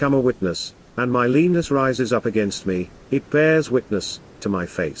 it is become a witness, and my leanness rises up against me, it bears witness to my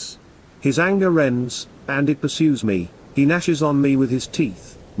face. His anger rends, and it pursues me, he gnashes on me with his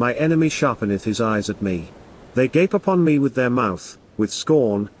teeth, my enemy sharpeneth his eyes at me. They gape upon me with their mouth, with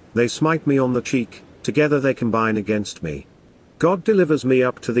scorn, they smite me on the cheek, together they combine against me. God delivers me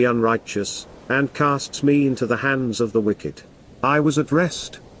up to the unrighteous, and casts me into the hands of the wicked. I was at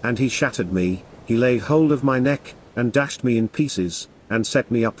rest, and he shattered me, he laid hold of my neck, and dashed me in pieces, and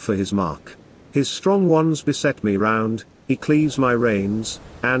set me up for his mark. His strong ones beset me round, he cleaves my reins,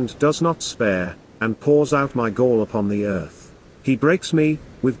 and does not spare, and pours out my gall upon the earth. He breaks me,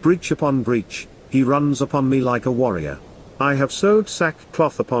 with breach upon breach, he runs upon me like a warrior. I have sewed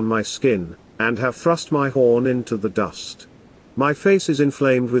sackcloth upon my skin, and have thrust my horn into the dust. My face is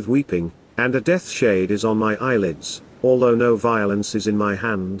inflamed with weeping, and a death shade is on my eyelids, although no violence is in my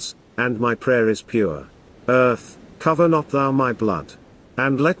hands, and my prayer is pure. Earth, cover not thou my blood,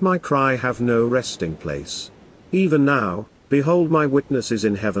 and let my cry have no resting place. Even now, behold my witness is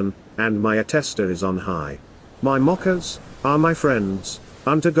in heaven, and my attester is on high. My mockers are my friends,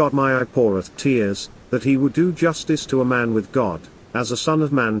 unto God my eye poureth tears, that he would do justice to a man with God, as a son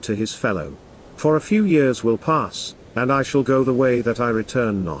of man to his fellow. For a few years will pass, and I shall go the way that I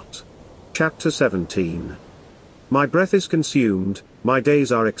return not. Chapter 17. My breath is consumed, my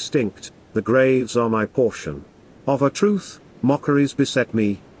days are extinct, the graves are my portion. Of a truth, mockeries beset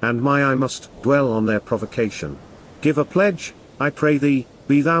me, and my eye must dwell on their provocation. Give a pledge, I pray thee,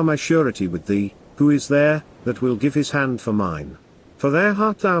 be thou my surety with thee, who is there, that will give his hand for mine? For their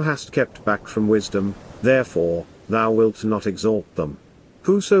heart thou hast kept back from wisdom, therefore, thou wilt not exalt them.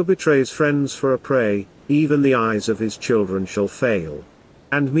 Whoso betrays friends for a prey, even the eyes of his children shall fail.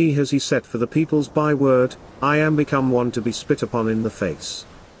 And me has he set for the people's byword, I am become one to be spit upon in the face.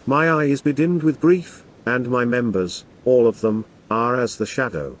 My eye is bedimmed with grief, and my members, all of them, are as the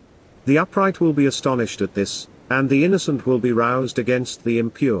shadow. The upright will be astonished at this, and the innocent will be roused against the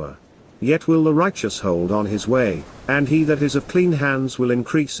impure. Yet will the righteous hold on his way, and he that is of clean hands will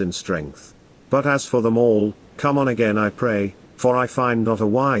increase in strength. But as for them all, come on again I pray, for I find not a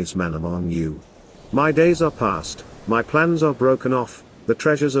wise man among you. My days are past, my plans are broken off, the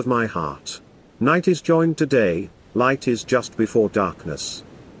treasures of my heart. Night is joined to day, light is just before darkness.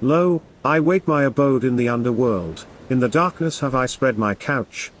 Lo, I wait my abode in the underworld, in the darkness have I spread my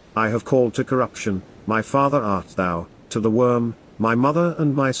couch, I have called to corruption, my father art thou, to the worm, my mother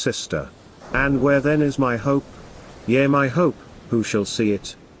and my sister. And where then is my hope? Yea, my hope, who shall see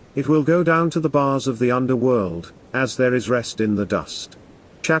it? It will go down to the bars of the underworld, as there is rest in the dust.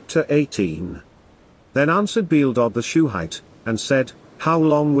 Chapter 18. Then answered Bildad the Shuhite, and said, How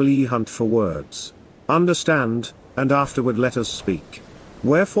long will ye hunt for words? Understand, and afterward let us speak.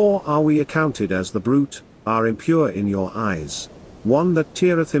 Wherefore are we accounted as the brute, are impure in your eyes? One that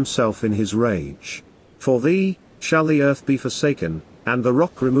teareth himself in his rage. For thee, shall the earth be forsaken, and the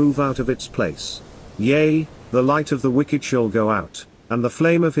rock remove out of its place. Yea, the light of the wicked shall go out, and the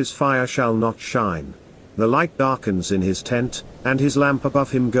flame of his fire shall not shine. The light darkens in his tent, and his lamp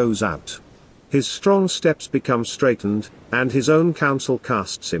above him goes out. His strong steps become straitened, and his own counsel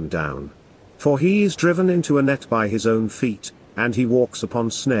casts him down. For he is driven into a net by his own feet, and he walks upon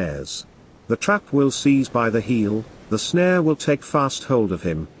snares. The trap will seize by the heel, the snare will take fast hold of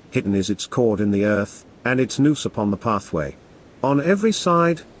him, hidden is its cord in the earth, and its noose upon the pathway. On every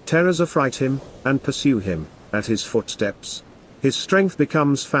side, terrors affright him, and pursue him, at his footsteps. His strength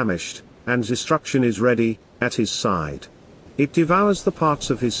becomes famished, and destruction is ready, at his side. It devours the parts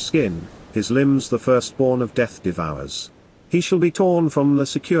of his skin, his limbs the firstborn of death devours. He shall be torn from the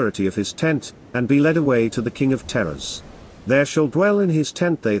security of his tent, and be led away to the king of terrors. There shall dwell in his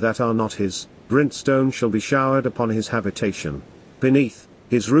tent they that are not his, brimstone shall be showered upon his habitation. Beneath,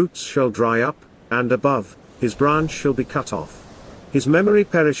 his roots shall dry up, and above, his branch shall be cut off. His memory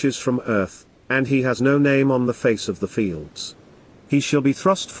perishes from earth, and he has no name on the face of the fields. He shall be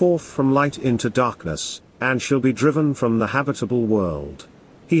thrust forth from light into darkness, and shall be driven from the habitable world.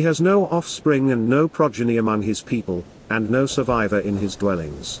 He has no offspring and no progeny among his people, and no survivor in his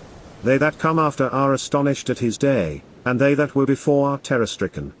dwellings. They that come after are astonished at his day, and they that were before are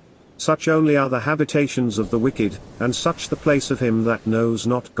terror-stricken. Such only are the habitations of the wicked, and such the place of him that knows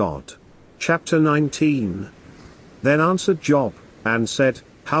not God. Chapter 19. Then answered Job, and said,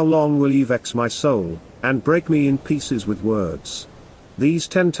 How long will ye vex my soul, and break me in pieces with words? These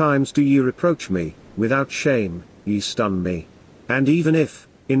 10 times do ye reproach me, without shame, ye stun me. And even if,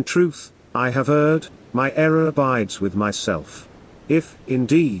 in truth, I have erred, my error abides with myself. If,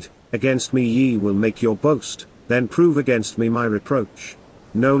 indeed, against me ye will make your boast, then prove against me my reproach.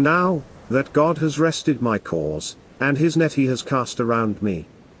 Know now, that God has wrested my cause, and his net he has cast around me.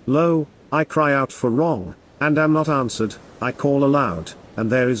 Lo, I cry out for wrong, and am not answered, I call aloud, and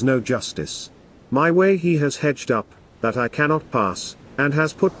there is no justice. My way he has hedged up, that I cannot pass, and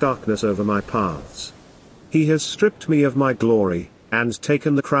has put darkness over my paths. He has stripped me of my glory, and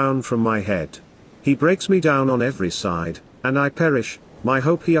taken the crown from my head. He breaks me down on every side, and I perish, my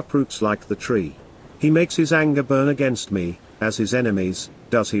hope he uproots like the tree. He makes his anger burn against me, as his enemies,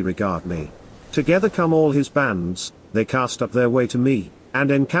 does he regard me. Together come all his bands, they cast up their way to me,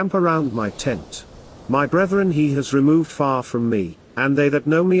 and encamp around my tent. My brethren he has removed far from me, and they that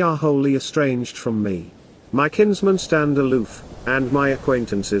know me are wholly estranged from me. My kinsmen stand aloof, and my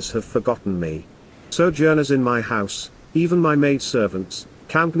acquaintances have forgotten me. Sojourners in my house, even my maidservants,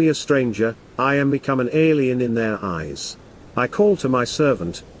 count me a stranger, I am become an alien in their eyes. I call to my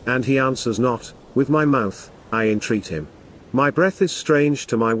servant, and he answers not, with my mouth, I entreat him. My breath is strange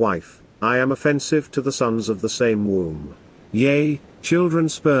to my wife, I am offensive to the sons of the same womb. Yea, children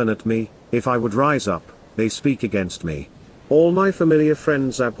spurn at me, if I would rise up, they speak against me. All my familiar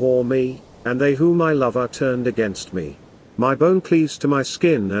friends abhor me, and they whom I love are turned against me. My bone cleaves to my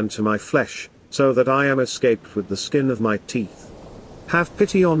skin and to my flesh, so that I am escaped with the skin of my teeth. Have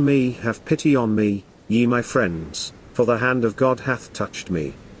pity on me, ye my friends, for the hand of God hath touched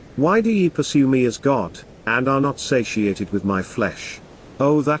me. Why do ye pursue me as God, and are not satiated with my flesh?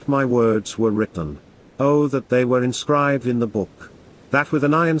 Oh that my words were written! Oh that they were inscribed in the book! That with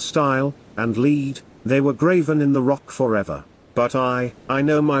an iron style, and lead, they were graven in the rock forever. But I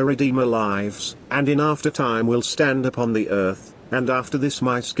know my Redeemer lives, and in after time will stand upon the earth, and after this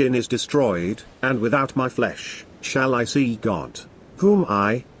my skin is destroyed, and without my flesh, shall I see God, whom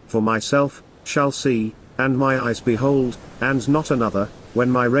I, for myself, shall see, and my eyes behold, and not another, when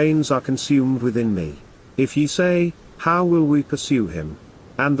my reins are consumed within me. If ye say, How will we pursue him?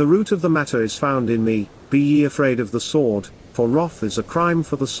 And the root of the matter is found in me, be ye afraid of the sword, for wrath is a crime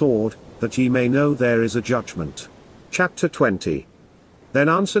for the sword, that ye may know there is a judgment. Chapter 20. Then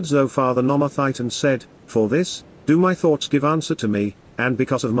answered Zophar the Nomathite and said, For this, do my thoughts give answer to me, and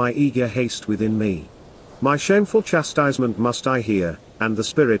because of my eager haste within me. My shameful chastisement must I hear, and the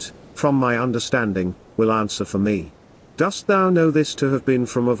Spirit, from my understanding, will answer for me. Dost thou know this to have been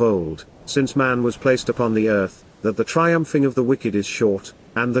from of old, since man was placed upon the earth, that the triumphing of the wicked is short,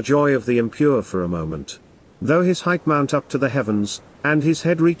 and the joy of the impure for a moment? Though his height mount up to the heavens, and his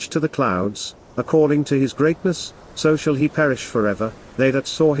head reach to the clouds, according to his greatness, so shall he perish forever. They that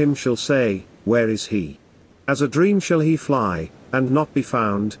saw him shall say, Where is he? As a dream shall he fly, and not be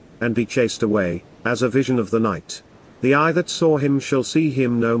found, and be chased away, as a vision of the night. The eye that saw him shall see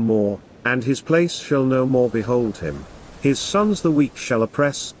him no more, and his place shall no more behold him. His sons the weak shall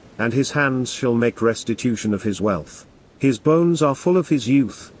oppress, and his hands shall make restitution of his wealth. His bones are full of his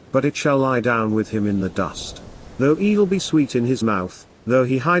youth, but it shall lie down with him in the dust. Though evil be sweet in his mouth, though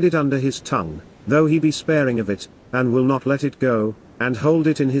he hide it under his tongue, though he be sparing of it, and will not let it go, and hold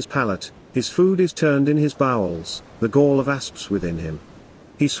it in his palate, his food is turned in his bowels, the gall of asps within him.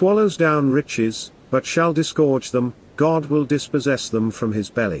 He swallows down riches, but shall disgorge them, God will dispossess them from his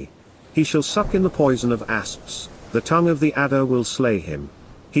belly. He shall suck in the poison of asps, the tongue of the adder will slay him.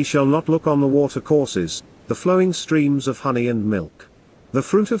 He shall not look on the watercourses, the flowing streams of honey and milk. The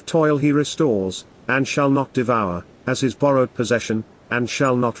fruit of toil he restores, and shall not devour, as his borrowed possession, and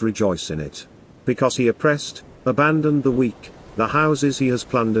shall not rejoice in it. Because he oppressed, abandoned the weak, the houses he has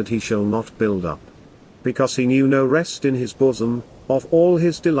plundered he shall not build up. Because he knew no rest in his bosom, of all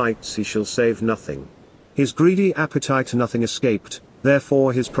his delights he shall save nothing. His greedy appetite nothing escaped,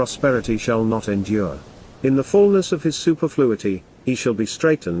 therefore his prosperity shall not endure. In the fullness of his superfluity, he shall be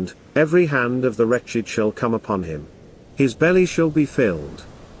straitened, every hand of the wretched shall come upon him. His belly shall be filled.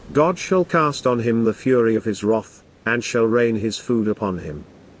 God shall cast on him the fury of his wrath, and shall rain his food upon him.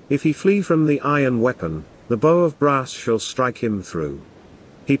 If he flee from the iron weapon, the bow of brass shall strike him through.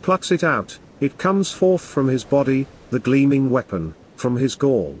 He plucks it out, it comes forth from his body, the gleaming weapon, from his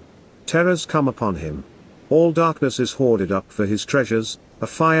gall. Terrors come upon him. All darkness is hoarded up for his treasures, a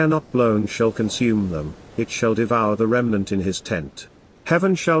fire not blown shall consume them, it shall devour the remnant in his tent.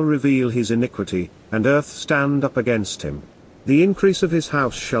 Heaven shall reveal his iniquity, and earth stand up against him. The increase of his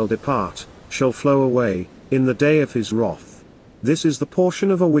house shall depart, shall flow away, in the day of his wrath. This is the portion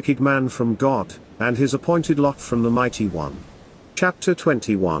of a wicked man from God, and his appointed lot from the Mighty One. Chapter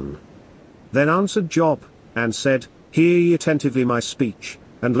 21. Then answered Job, and said, Hear ye attentively my speech,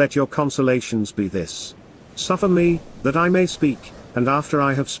 and let your consolations be this. Suffer me, that I may speak, and after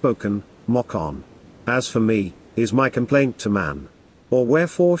I have spoken, mock on. As for me, is my complaint to man? Or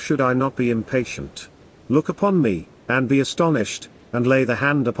wherefore should I not be impatient? Look upon me, and be astonished, and lay the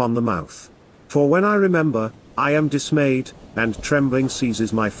hand upon the mouth. For when I remember, I am dismayed, and trembling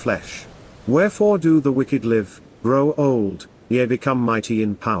seizes my flesh. Wherefore do the wicked live, grow old, yea become mighty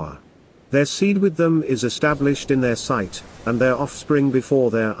in power? Their seed with them is established in their sight, and their offspring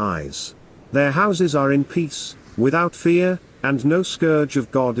before their eyes. Their houses are in peace, without fear, and no scourge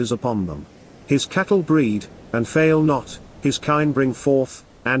of God is upon them. His cattle breed, and fail not, his kine bring forth,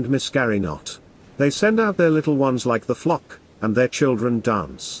 and miscarry not. They send out their little ones like the flock, and their children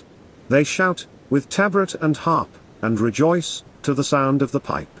dance. They shout, with tabret and harp, and rejoice, to the sound of the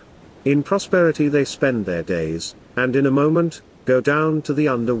pipe. In prosperity they spend their days, and in a moment, go down to the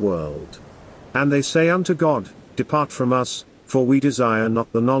underworld. And they say unto God, Depart from us, for we desire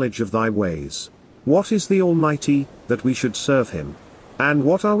not the knowledge of thy ways. What is the Almighty, that we should serve him? And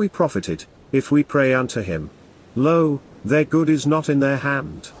what are we profited, if we pray unto him? Lo, their good is not in their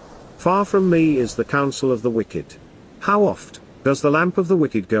hand. Far from me is the counsel of the wicked. How oft does the lamp of the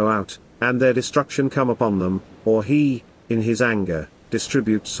wicked go out, and their destruction come upon them, or he, in his anger,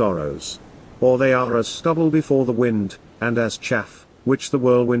 distributes sorrows? Or they are as stubble before the wind, and as chaff, which the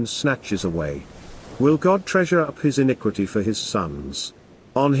whirlwind snatches away. Will God treasure up his iniquity for his sons?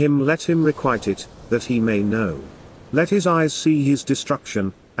 On him let him requite it, that he may know. Let his eyes see his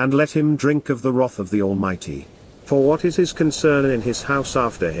destruction, and let him drink of the wrath of the Almighty. For what is his concern in his house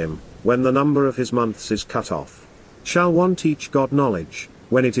after him, when the number of his months is cut off? Shall one teach God knowledge,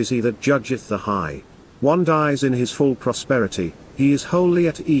 when it is he that judgeth the high? One dies in his full prosperity, he is wholly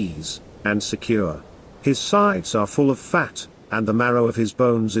at ease, and secure. His sides are full of fat, and the marrow of his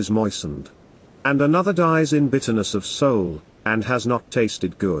bones is moistened. And another dies in bitterness of soul, and has not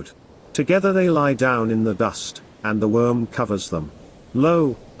tasted good. Together they lie down in the dust, and the worm covers them.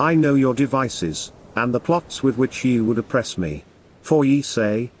 Lo, I know your devices, and the plots with which ye would oppress me. For ye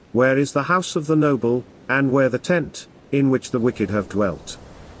say, Where is the house of the noble, and where the tent, in which the wicked have dwelt?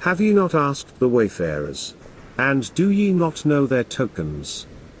 Have ye not asked the wayfarers? And do ye not know their tokens?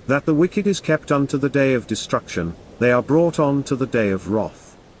 That the wicked is kept unto the day of destruction, they are brought on to the day of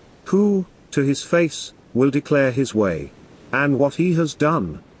wrath. Who, to his face, will declare his way? And what he has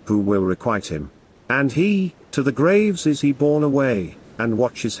done, who will requite him? And he, to the graves is he borne away, and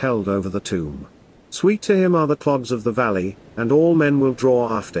watch is held over the tomb. Sweet to him are the clods of the valley, and all men will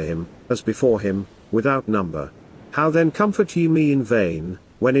draw after him, as before him, without number. How then comfort ye me in vain,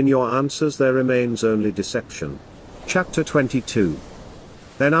 when in your answers there remains only deception? Chapter 22.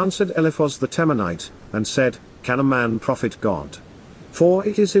 Then answered Eliphaz the Temanite, and said, Can a man profit God? For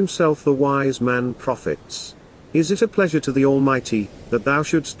it is himself the wise man profits. Is it a pleasure to the Almighty, that thou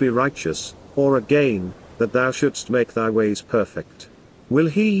shouldst be righteous, or a gain, that thou shouldst make thy ways perfect? Will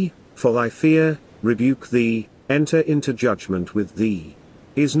he, for thy fear, rebuke thee, enter into judgment with thee?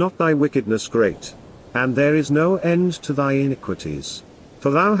 Is not thy wickedness great? And there is no end to thy iniquities.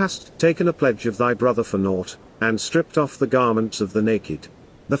 For thou hast taken a pledge of thy brother for naught, and stripped off the garments of the naked.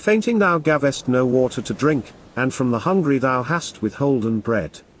 The fainting thou gavest no water to drink, and from the hungry thou hast withholden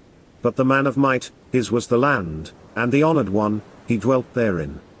bread. But the man of might, his was the land, and the honored one, he dwelt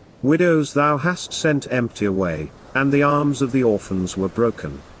therein. Widows thou hast sent empty away, and the arms of the orphans were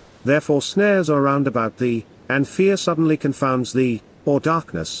broken. Therefore snares are round about thee, and fear suddenly confounds thee, or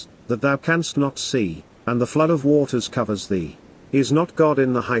darkness, that thou canst not see, and the flood of waters covers thee. Is not God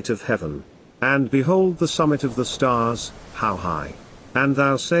in the height of heaven? And behold the summit of the stars, how high? And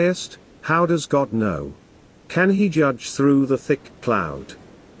thou sayest, How does God know? Can he judge through the thick cloud?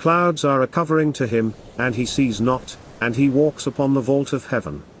 Clouds are a covering to him, and he sees not, and he walks upon the vault of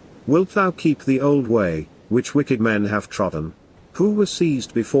heaven. Wilt thou keep the old way, which wicked men have trodden? Who were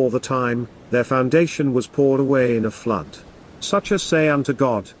seized before the time, their foundation was poured away in a flood. Such as say unto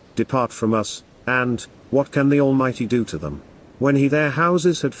God, Depart from us, and, what can the Almighty do to them? When he their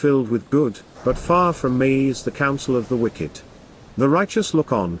houses had filled with good, but far from me is the counsel of the wicked. The righteous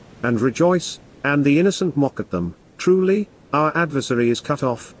look on, and rejoice, and the innocent mock at them. Truly, our adversary is cut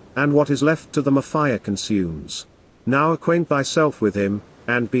off, and what is left to them a fire consumes. Now acquaint thyself with him,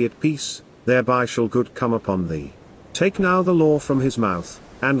 and be at peace, thereby shall good come upon thee. Take now the law from his mouth,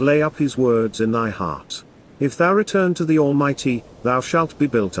 and lay up his words in thy heart. If thou return to the Almighty, thou shalt be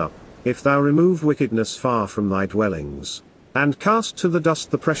built up, if thou remove wickedness far from thy dwellings. And cast to the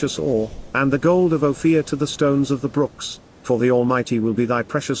dust the precious ore, and the gold of Ophir to the stones of the brooks, for the Almighty will be thy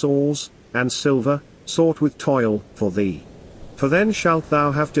precious ores, and silver, sought with toil, for thee. For then shalt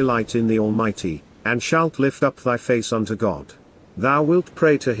thou have delight in the Almighty, and shalt lift up thy face unto God. Thou wilt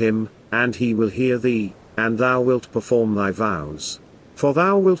pray to him, and he will hear thee, and thou wilt perform thy vows. For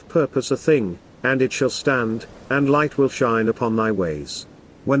thou wilt purpose a thing, and it shall stand, and light will shine upon thy ways.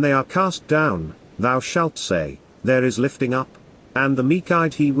 When they are cast down, thou shalt say, There is lifting up, and the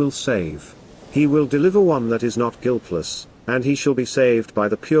meek-eyed he will save. He will deliver one that is not guiltless, and he shall be saved by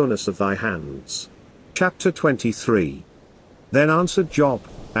the pureness of thy hands. Chapter 23. Then answered Job,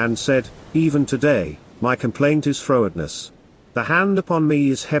 and said, Even today, my complaint is frowardness. The hand upon me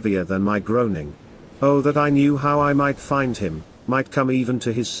is heavier than my groaning. Oh that I knew how I might find him, might come even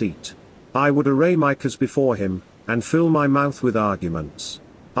to his seat. I would array my cause before him, and fill my mouth with arguments.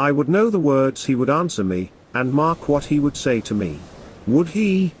 I would know the words he would answer me, and mark what he would say to me. Would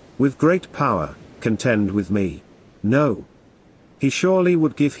he, with great power, contend with me? No. He surely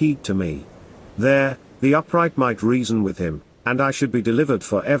would give heed to me. There, the upright might reason with him, and I should be delivered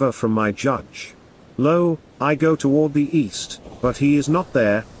for ever from my judge. Lo, I go toward the east, but he is not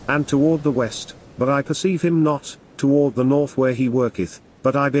there, and toward the west, but I perceive him not, toward the north where he worketh,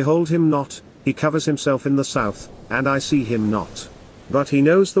 but I behold him not, he covers himself in the south, and I see him not. But he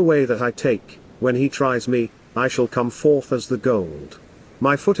knows the way that I take, when he tries me, I shall come forth as the gold.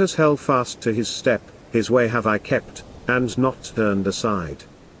 My foot has held fast to his step, his way have I kept, and not turned aside.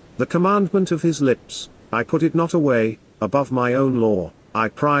 The commandment of his lips, I put it not away, above my own law, I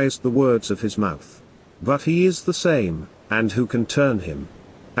prized the words of his mouth. But he is the same, and who can turn him?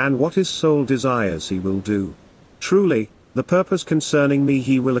 And what his soul desires he will do. Truly, the purpose concerning me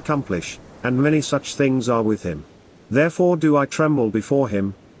he will accomplish, and many such things are with him. Therefore do I tremble before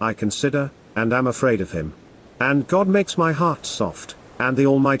him, I consider, and am afraid of him. And God makes my heart soft, and the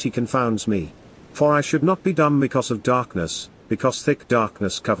Almighty confounds me. For I should not be dumb because of darkness, because thick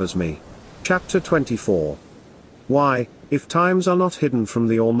darkness covers me. Chapter 24. Why, if times are not hidden from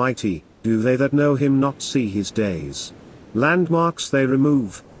the Almighty, do they that know him not see his days? Landmarks they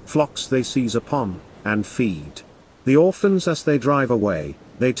remove, flocks they seize upon, and feed. The orphans as they drive away,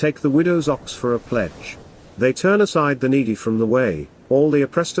 they take the widow's ox for a pledge. They turn aside the needy from the way, all the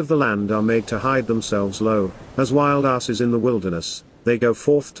oppressed of the land are made to hide themselves low, as wild asses in the wilderness, they go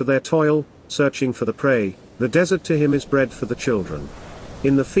forth to their toil, searching for the prey, the desert to him is bread for the children.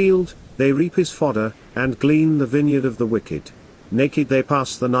 In the field, they reap his fodder, and glean the vineyard of the wicked. Naked they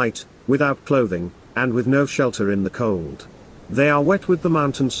pass the night, without clothing, and with no shelter in the cold. They are wet with the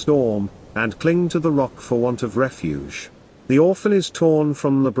mountain storm, and cling to the rock for want of refuge. The orphan is torn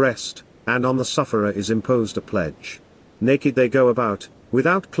from the breast, and on the sufferer is imposed a pledge. Naked they go about,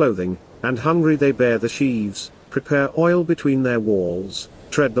 without clothing, and hungry they bear the sheaves, prepare oil between their walls,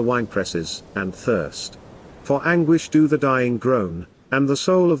 tread the winepresses, and thirst. For anguish do the dying groan, and the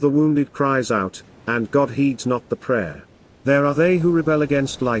soul of the wounded cries out, and God heeds not the prayer. There are they who rebel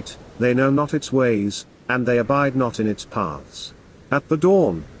against light, they know not its ways, and they abide not in its paths. At the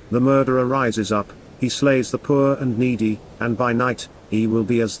dawn, the murderer rises up, he slays the poor and needy, and by night, he will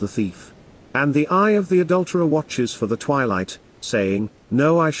be as the thief. And the eye of the adulterer watches for the twilight, saying,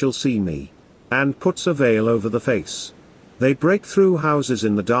 No eye shall see me. And puts a veil over the face. They break through houses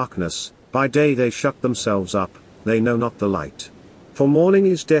in the darkness, by day they shut themselves up, they know not the light. For morning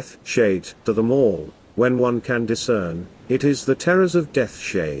is death shade to them all, when one can discern, it is the terrors of death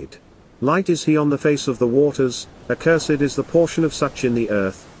shade. Light is he on the face of the waters, accursed is the portion of such in the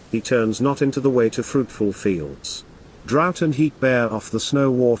earth, he turns not into the way to fruitful fields. Drought and heat bear off the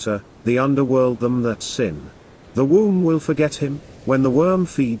snow water, the underworld them that sin. The womb will forget him, when the worm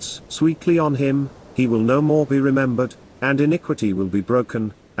feeds sweetly on him, he will no more be remembered, and iniquity will be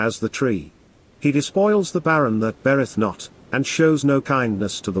broken, as the tree. He despoils the barren that beareth not, and shows no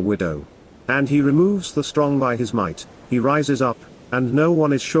kindness to the widow. And he removes the strong by his might, he rises up, and no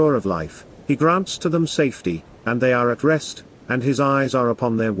one is sure of life, he grants to them safety, and they are at rest, and his eyes are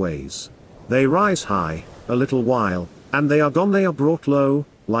upon their ways. They rise high, a little while, And they are gone, they are brought low,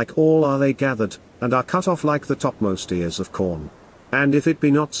 like all are they gathered, and are cut off like the topmost ears of corn. And if it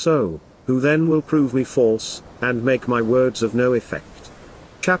be not so, who then will prove me false, and make my words of no effect?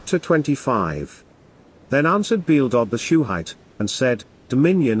 Chapter 25. Then answered Bildad the Shuhite, and said,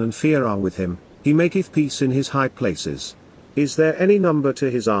 Dominion and fear are with him, he maketh peace in his high places. Is there any number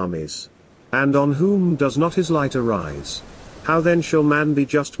to his armies? And on whom does not his light arise? How then shall man be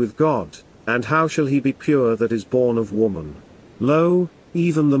just with God, and how shall he be pure that is born of woman? Lo,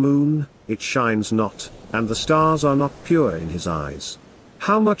 even the moon, it shines not, and the stars are not pure in his eyes.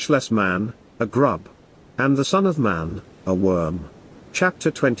 How much less man, a grub? And the son of man, a worm?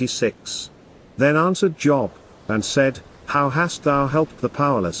 Chapter 26. Then answered Job, and said, How hast thou helped the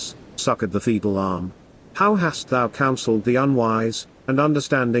powerless, succoured the feeble arm? How hast thou counselled the unwise, and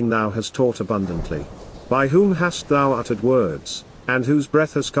understanding thou hast taught abundantly? By whom hast thou uttered words, and whose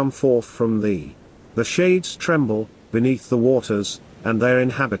breath has come forth from thee? The shades tremble, beneath the waters, and their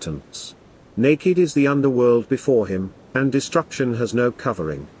inhabitants. Naked is the underworld before him, and destruction has no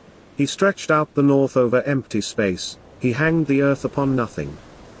covering. He stretched out the north over empty space, he hanged the earth upon nothing.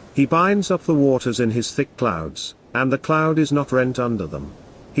 He binds up the waters in his thick clouds, and the cloud is not rent under them.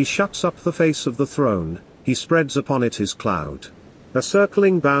 He shuts up the face of the throne, he spreads upon it his cloud. A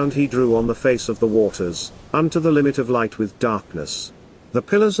circling bound he drew on the face of the waters, unto the limit of light with darkness. The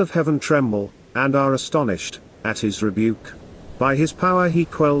pillars of heaven tremble, and are astonished, at his rebuke. By his power he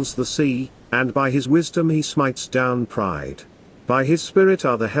quells the sea, and by his wisdom he smites down pride. By his spirit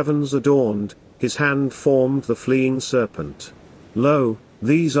are the heavens adorned, his hand formed the fleeing serpent. Lo,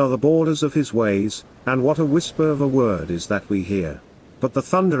 these are the borders of his ways, and what a whisper of a word is that we hear. But the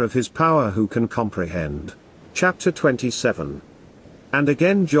thunder of his power who can comprehend? Chapter 27. And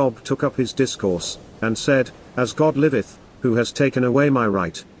again Job took up his discourse, and said, As God liveth, who has taken away my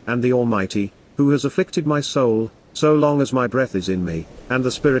right, and the Almighty, who has afflicted my soul, so long as my breath is in me, and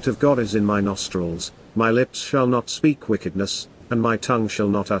the Spirit of God is in my nostrils, my lips shall not speak wickedness, and my tongue shall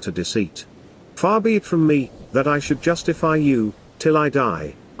not utter deceit. Far be it from me, that I should justify you, till I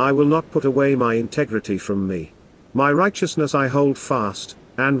die, I will not put away my integrity from me. My righteousness I hold fast,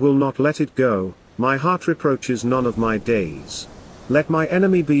 and will not let it go, my heart reproaches none of my days. Let my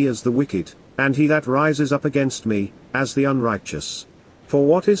enemy be as the wicked, and he that rises up against me, as the unrighteous. For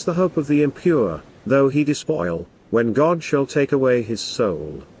what is the hope of the impure, though he despoil, when God shall take away his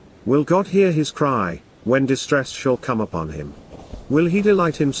soul? Will God hear his cry, when distress shall come upon him? Will he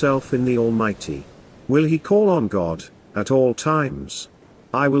delight himself in the Almighty? Will he call on God, at all times?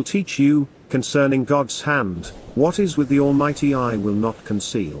 I will teach you, concerning God's hand, what is with the Almighty I will not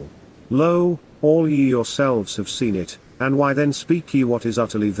conceal. Lo, all ye yourselves have seen it, and why then speak ye what is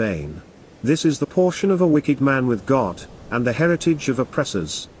utterly vain? This is the portion of a wicked man with God, and the heritage of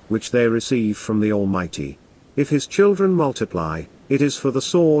oppressors, which they receive from the Almighty. If his children multiply, it is for the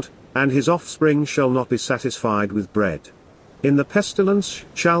sword, and his offspring shall not be satisfied with bread. In the pestilence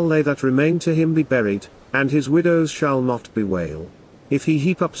shall they that remain to him be buried, and his widows shall not bewail. If he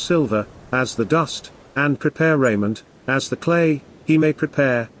heap up silver, as the dust, and prepare raiment, as the clay, he may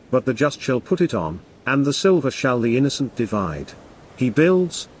prepare, but the just shall put it on, and the silver shall the innocent divide. He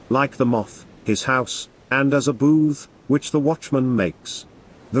builds, like the moth, his house, and as a booth, which the watchman makes.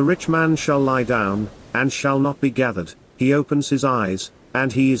 The rich man shall lie down, and shall not be gathered, he opens his eyes,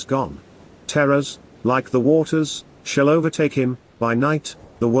 and he is gone. Terrors, like the waters, shall overtake him, by night,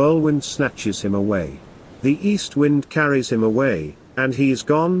 the whirlwind snatches him away. The east wind carries him away, and he is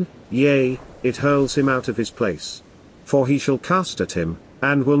gone, yea, it hurls him out of his place. For he shall cast at him,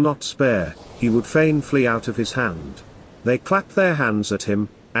 and will not spare, he would fain flee out of his hand. They clap their hands at him,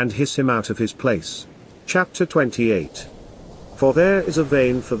 and hiss him out of his place. Chapter 28. For there is a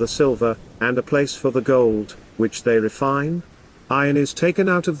vein for the silver, and a place for the gold, which they refine. Iron is taken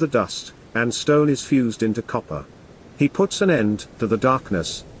out of the dust, and stone is fused into copper. He puts an end to the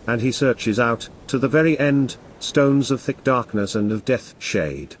darkness, and he searches out, to the very end, stones of thick darkness and of death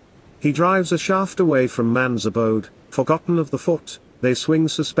shade. He drives a shaft away from man's abode, forgotten of the foot, they swing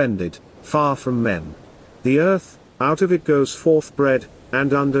suspended, far from men. The earth, out of it goes forth bread,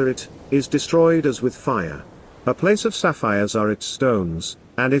 and under it, is destroyed as with fire. A place of sapphires are its stones,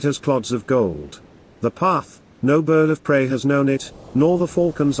 and it has clods of gold. The path, no bird of prey has known it, nor the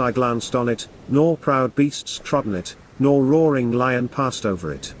falcon's eye glanced on it, nor proud beasts trodden it, nor roaring lion passed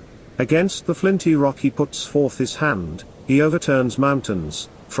over it. Against the flinty rock he puts forth his hand, he overturns mountains,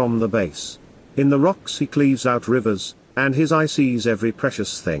 from the base. In the rocks he cleaves out rivers, and his eye sees every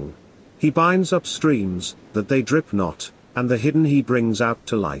precious thing. He binds up streams, that they drip not, and the hidden he brings out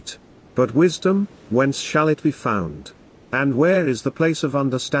to light. But wisdom, whence shall it be found? And where is the place of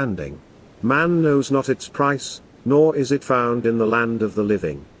understanding? Man knows not its price, nor is it found in the land of the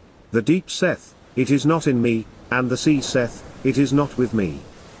living. The deep saith, It is not in me, and the sea saith, It is not with me.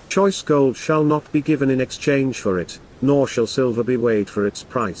 Choice gold shall not be given in exchange for it, nor shall silver be weighed for its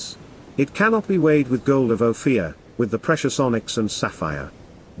price. It cannot be weighed with gold of Ophir, with the precious onyx and sapphire.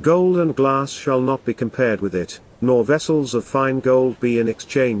 Gold and glass shall not be compared with it, nor vessels of fine gold be in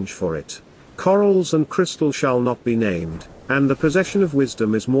exchange for it. Corals and crystal shall not be named, and the possession of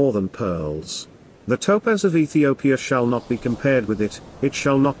wisdom is more than pearls. The topaz of Ethiopia shall not be compared with it, it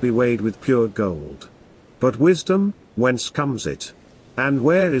shall not be weighed with pure gold. But wisdom, whence comes it? And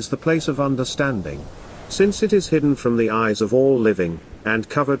where is the place of understanding? Since it is hidden from the eyes of all living, and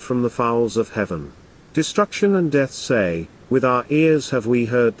covered from the fowls of heaven. Destruction and death say, With our ears have we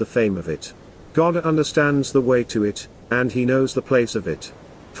heard the fame of it. God understands the way to it, and he knows the place of it.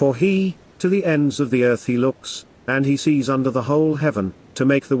 For he, to the ends of the earth he looks, and he sees under the whole heaven, to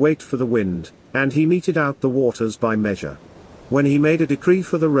make the weight for the wind, and he meted out the waters by measure. When he made a decree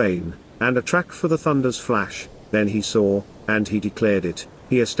for the rain, and a track for the thunder's flash, then he saw, and he declared it,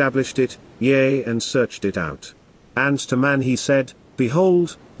 he established it, yea, and searched it out. And to man he said,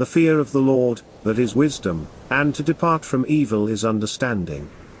 Behold, the fear of the Lord, that is wisdom, and to depart from evil is understanding.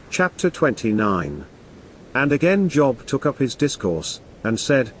 Chapter 29. And again Job took up his discourse, and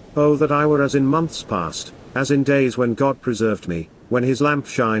said, Oh that I were as in months past, as in days when God preserved me, when his lamp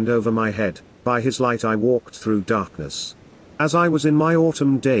shined over my head, by his light I walked through darkness. As I was in my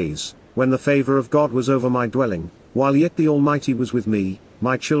autumn days, when the favor of God was over my dwelling, while yet the Almighty was with me,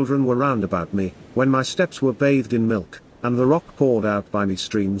 my children were round about me, when my steps were bathed in milk, and the rock poured out by me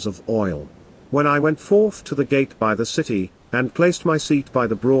streams of oil. When I went forth to the gate by the city, and placed my seat by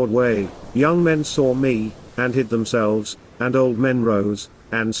the broad way, young men saw me, and hid themselves, and old men rose,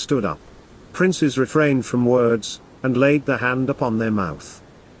 and stood up. Princes refrained from words, and laid the hand upon their mouth.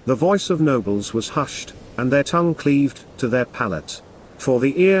 The voice of nobles was hushed, and their tongue cleaved to their palate. For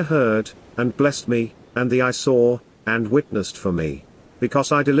the ear heard, and blessed me, and the eye saw, and witnessed for me.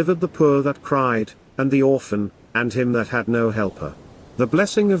 Because I delivered the poor that cried, and the orphan, and him that had no helper. The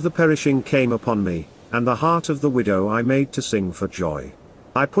blessing of the perishing came upon me, and the heart of the widow I made to sing for joy.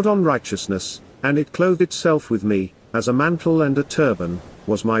 I put on righteousness, and it clothed itself with me, as a mantle and a turban,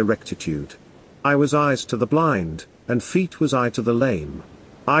 was my rectitude. I was eyes to the blind, and feet was I to the lame.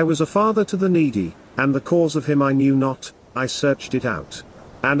 I was a father to the needy, and the cause of him I knew not, I searched it out.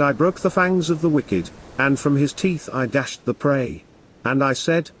 And I broke the fangs of the wicked, and from his teeth I dashed the prey. And I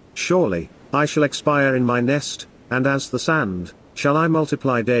said, Surely, I shall expire in my nest, and as the sand, shall I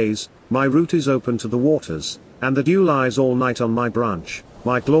multiply days, my root is open to the waters, and the dew lies all night on my branch,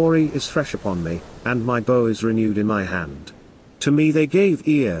 my glory is fresh upon me, and my bow is renewed in my hand. To me they gave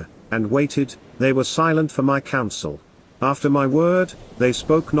ear, and waited, they were silent for my counsel. After my word, they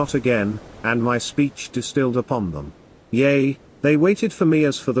spoke not again, and my speech distilled upon them. Yea, they waited for me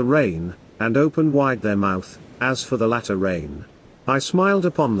as for the rain, and opened wide their mouth, as for the latter rain. I smiled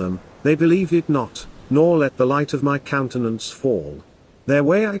upon them, they believed it not, nor let the light of my countenance fall. Their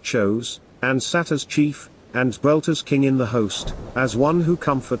way I chose, and sat as chief, and dwelt as king in the host, as one who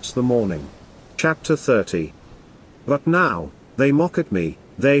comforts the morning. Chapter 30. But now, they mock at me,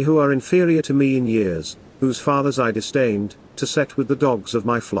 they who are inferior to me in years, whose fathers I disdained, to set with the dogs of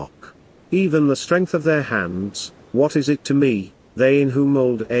my flock. Even the strength of their hands, what is it to me, they in whom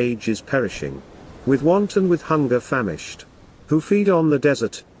old age is perishing? With want and with hunger famished. Who feed on the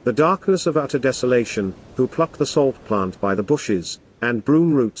desert, the darkness of utter desolation, who pluck the salt plant by the bushes, and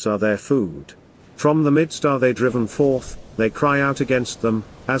broom roots are their food. From the midst are they driven forth, they cry out against them,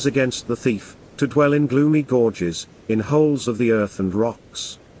 as against the thief, to dwell in gloomy gorges, in holes of the earth and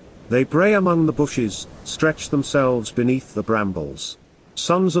rocks. They bray among the bushes, stretch themselves beneath the brambles.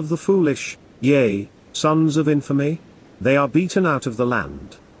 Sons of the foolish, yea, sons of infamy, they are beaten out of the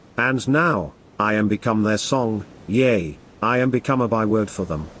land. And now, I am become their song, yea, I am become a byword for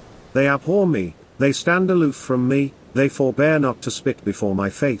them. They abhor me, they stand aloof from me, they forbear not to spit before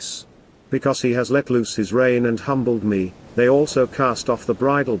my face. Because he has let loose his rein and humbled me, they also cast off the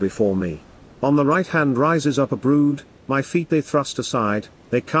bridle before me. On the right hand rises up a brood, my feet they thrust aside,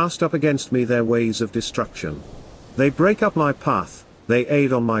 they cast up against me their ways of destruction. They break up my path, they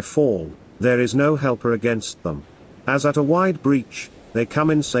aid on my fall, there is no helper against them. As at a wide breach, they come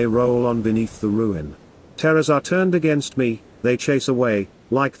in say roll on beneath the ruin. Terrors are turned against me, they chase away,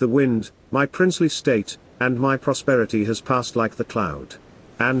 like the wind, my princely state, and my prosperity has passed like the cloud.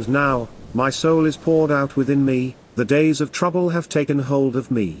 And now, my soul is poured out within me, the days of trouble have taken hold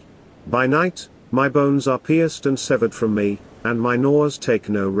of me. By night, my bones are pierced and severed from me, and my gnawers take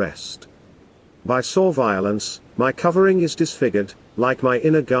no rest. By sore violence, my covering is disfigured, like my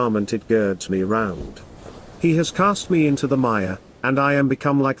inner garment it girds me round. He has cast me into the mire, and I am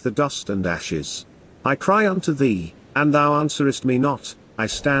become like the dust and ashes. I cry unto thee, and thou answerest me not, I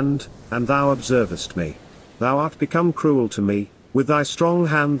stand, and thou observest me. Thou art become cruel to me, with thy strong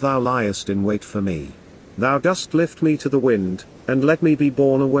hand thou liest in wait for me. Thou dost lift me to the wind, and let me be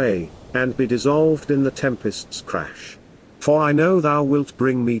borne away, and be dissolved in the tempest's crash. For I know thou wilt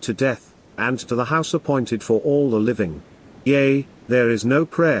bring me to death, and to the house appointed for all the living. Yea, there is no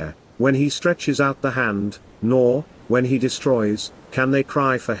prayer, when he stretches out the hand, nor, when he destroys, can they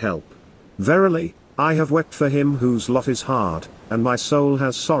cry for help. Verily, I have wept for him whose lot is hard, and my soul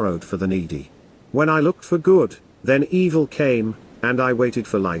has sorrowed for the needy. When I looked for good, then evil came, and I waited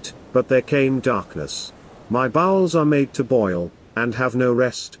for light, but there came darkness. My bowels are made to boil, and have no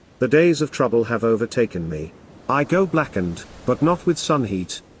rest, the days of trouble have overtaken me. I go blackened, but not with sun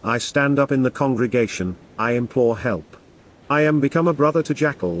heat, I stand up in the congregation, I implore help. I am become a brother to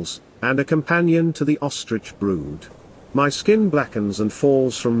jackals, and a companion to the ostrich brood. My skin blackens and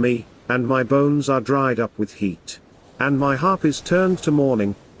falls from me, and my bones are dried up with heat. And my harp is turned to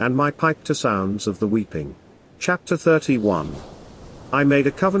mourning, and my pipe to sounds of the weeping. Chapter 31. I made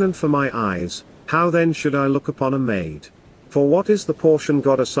a covenant for my eyes, how then should I look upon a maid? For what is the portion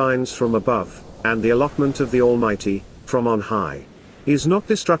God assigns from above, and the allotment of the Almighty, from on high? Is not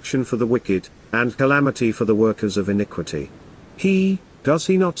destruction for the wicked, and calamity for the workers of iniquity? Does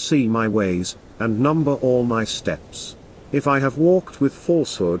he not see my ways, and number all my steps? If I have walked with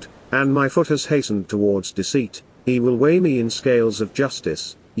falsehood, and my foot has hastened towards deceit, he will weigh me in scales of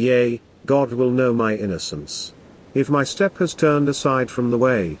justice, yea, God will know my innocence. If my step has turned aside from the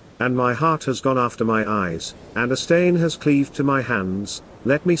way, and my heart has gone after my eyes, and a stain has cleaved to my hands,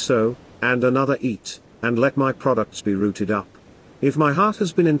 let me sow, and another eat, and let my products be rooted up. If my heart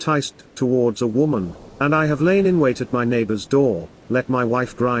has been enticed towards a woman, and I have lain in wait at my neighbor's door, let my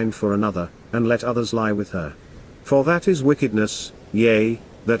wife grind for another, and let others lie with her. For that is wickedness, yea,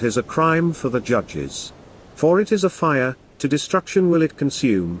 that is a crime for the judges. For it is a fire, to destruction will it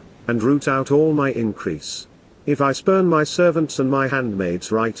consume, and root out all my increase. If I spurn my servants and my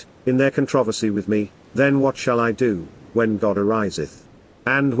handmaids right, in their controversy with me, then what shall I do, when God ariseth?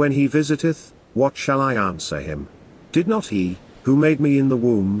 And when he visiteth, what shall I answer him? Did not he, who made me in the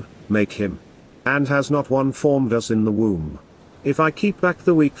womb, make him? And has not one formed us in the womb? If I keep back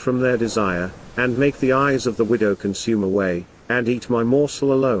the weak from their desire, and make the eyes of the widow consume away, and eat my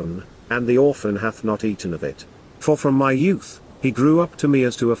morsel alone, and the orphan hath not eaten of it. For from my youth, he grew up to me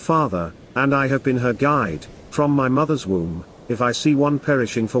as to a father, and I have been her guide, from my mother's womb. If I see one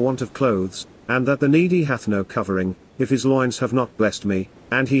perishing for want of clothes, and that the needy hath no covering, if his loins have not blessed me,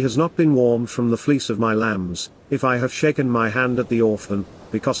 and he has not been warmed from the fleece of my lambs, if I have shaken my hand at the orphan,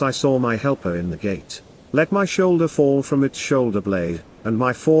 because I saw my helper in the gate, let my shoulder fall from its shoulder blade, and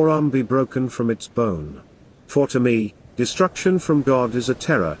my forearm be broken from its bone. For to me, destruction from God is a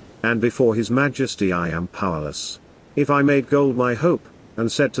terror, and before his majesty I am powerless. If I made gold my hope,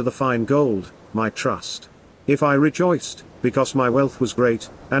 and said to the fine gold, my trust. If I rejoiced, because my wealth was great,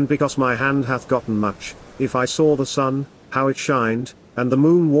 and because my hand hath gotten much, if I saw the sun, how it shined, and the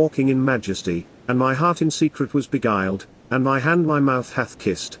moon walking in majesty, and my heart in secret was beguiled, and my hand my mouth hath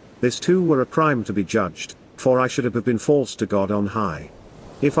kissed, this too were a crime to be judged, for I should have been false to God on high.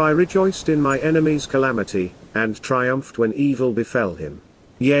 If I rejoiced in my enemy's calamity, and triumphed when evil befell him.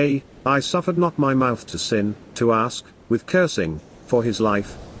 Yea, I suffered not my mouth to sin, to ask, with cursing, for his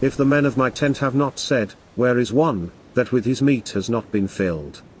life, if the men of my tent have not said, where is one, that with his meat has not been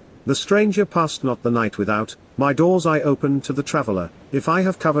filled? The stranger passed not the night without, my doors I opened to the traveller. If I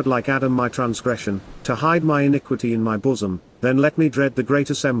have covered like Adam my transgression, to hide my iniquity in my bosom, then let me dread the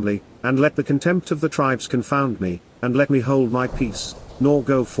great assembly, and let the contempt of the tribes confound me, and let me hold my peace, nor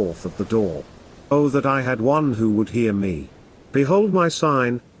go forth at the door. Oh that I had one who would hear me. Behold my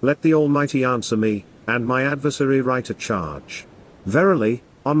sign, let the Almighty answer me, and my adversary write a charge. Verily,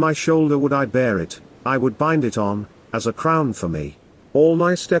 on my shoulder would I bear it, I would bind it on, as a crown for me. All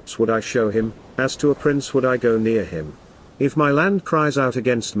my steps would I show him, as to a prince would I go near him. If my land cries out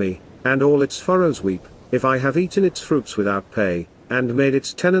against me, and all its furrows weep, if I have eaten its fruits without pay, and made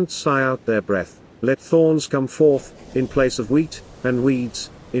its tenants sigh out their breath, let thorns come forth, in place of wheat, and weeds,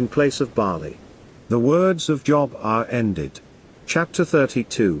 in place of barley. The words of Job are ended. Chapter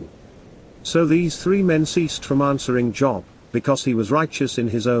 32. So these three men ceased from answering Job, because he was righteous in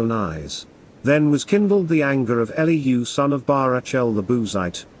his own eyes. Then was kindled the anger of Elihu son of Barachel the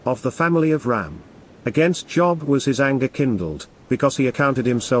Buzite, of the family of Ram. Against Job was his anger kindled, because he accounted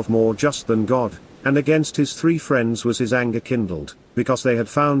himself more just than God, and against his three friends was his anger kindled, because they had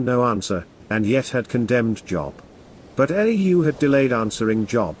found no answer, and yet had condemned Job. But Elihu had delayed answering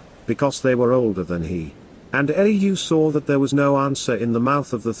Job, because they were older than he. And Elihu saw that there was no answer in the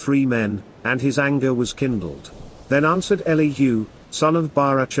mouth of the three men, and his anger was kindled. Then answered Elihu, son of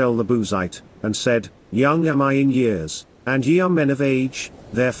Barachel the Buzite, and said, Young am I in years, and ye are men of age,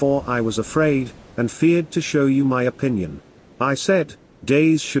 therefore I was afraid, and feared to show you my opinion. I said,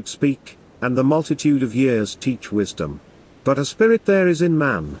 Days should speak, and the multitude of years teach wisdom. But a spirit there is in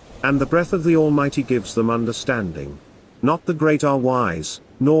man, and the breath of the Almighty gives them understanding. Not the great are wise,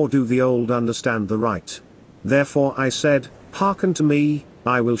 nor do the old understand the right. Therefore I said, Hearken to me,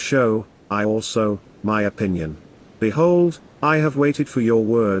 I will show, I also, my opinion. Behold, I have waited for your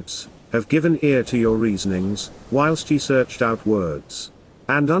words, have given ear to your reasonings, whilst ye searched out words.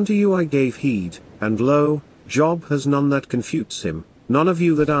 And unto you I gave heed, and lo, Job has none that confutes him, none of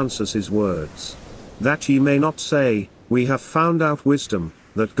you that answers his words. That ye may not say, We have found out wisdom,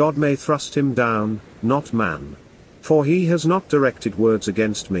 that God may thrust him down, not man. For he has not directed words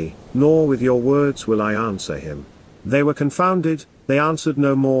against me, nor with your words will I answer him. They were confounded, they answered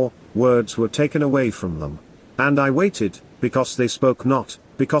no more, words were taken away from them. And I waited, because they spoke not,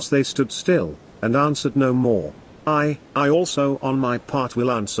 because they stood still, and answered no more. I also on my part will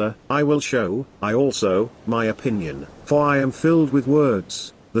answer, I will show, I also, my opinion, for I am filled with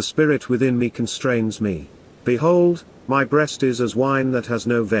words, the spirit within me constrains me. Behold, my breast is as wine that has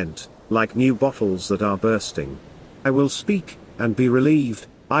no vent, like new bottles that are bursting. I will speak, and be relieved,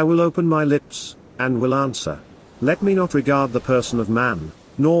 I will open my lips, and will answer. Let me not regard the person of man,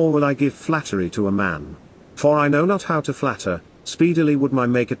 nor will I give flattery to a man. For I know not how to flatter, speedily would my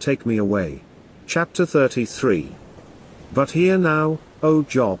Maker take me away. Chapter 33. But hear now, O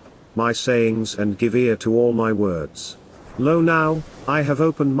Job, my sayings and give ear to all my words. Lo now, I have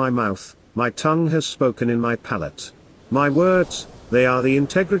opened my mouth, my tongue has spoken in my palate. My words, they are the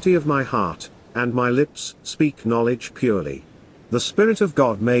integrity of my heart, and my lips speak knowledge purely. The Spirit of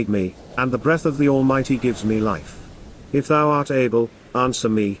God made me, and the breath of the Almighty gives me life. If thou art able, answer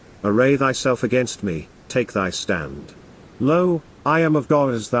me, array thyself against me, take thy stand. Lo, I am of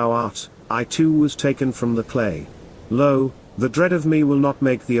God as thou art, I too was taken from the clay. Lo, the dread of me will not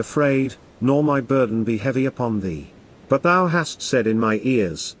make thee afraid, nor my burden be heavy upon thee. But thou hast said in my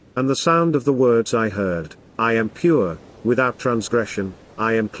ears, and the sound of the words I heard, I am pure, without transgression,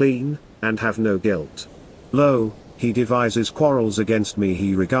 I am clean, and have no guilt. Lo, he devises quarrels against me,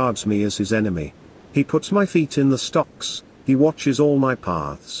 he regards me as his enemy. He puts my feet in the stocks, he watches all my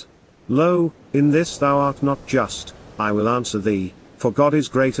paths. Lo, in this thou art not just, I will answer thee, for God is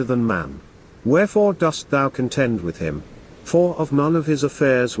greater than man. Wherefore dost thou contend with him? For of none of his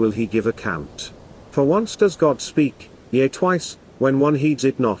affairs will he give account. For once does God speak, yea twice, when one heeds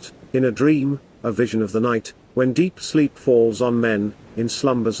it not, in a dream, a vision of the night, when deep sleep falls on men, in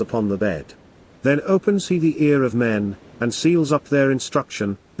slumbers upon the bed. Then opens he the ear of men, and seals up their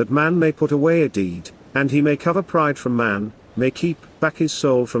instruction, that man may put away a deed, and he may cover pride from man, may keep back his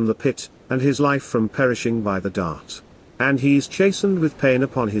soul from the pit, and his life from perishing by the dart. And he is chastened with pain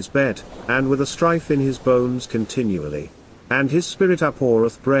upon his bed, and with a strife in his bones continually. And his spirit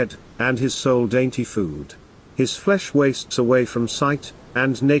abhorreth bread, and his soul dainty food. His flesh wastes away from sight,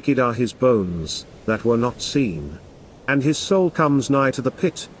 and naked are his bones, that were not seen. And his soul comes nigh to the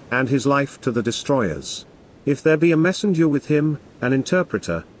pit, and his life to the destroyers. If there be a messenger with him, an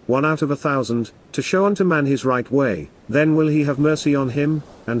interpreter, 1 out of 1,000, to show unto man his right way, then will he have mercy on him,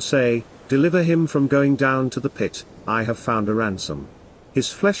 and say, Deliver him from going down to the pit, I have found a ransom. His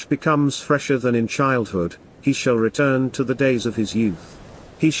flesh becomes fresher than in childhood, he shall return to the days of his youth.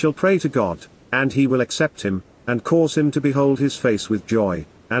 He shall pray to God, and he will accept him, and cause him to behold his face with joy,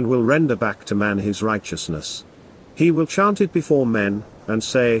 and will render back to man his righteousness. He will chant it before men, and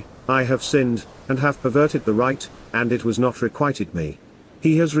say, I have sinned, and have perverted the right, and it was not requited me.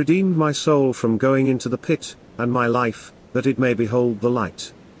 He has redeemed my soul from going into the pit, and my life, that it may behold the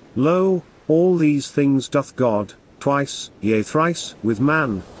light. Lo, all these things doth God, twice, yea thrice, with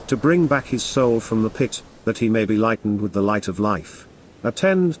man, to bring back his soul from the pit, that he may be lightened with the light of life.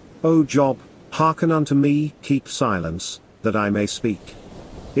 Attend, O Job, hearken unto me, keep silence, that I may speak.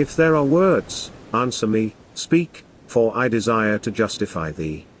 If there are words, answer me, speak, for I desire to justify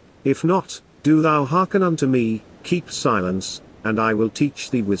thee. If not, do thou hearken unto me, keep silence, and I will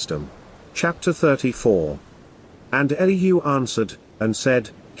teach thee wisdom. Chapter 34. And Elihu answered, and said,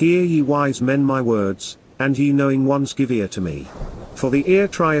 Hear ye wise men my words, and ye knowing ones give ear to me. For the ear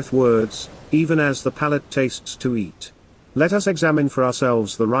trieth words, even as the palate tastes to eat. Let us examine for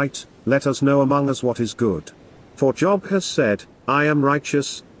ourselves the right, let us know among us what is good. For Job has said, I am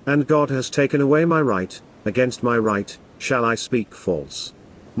righteous, and God has taken away my right, against my right, shall I speak false.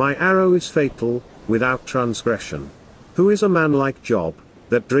 My arrow is fatal, without transgression. Who is a man like Job,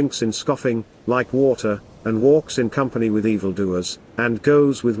 that drinks in scoffing, like water, and walks in company with evildoers, and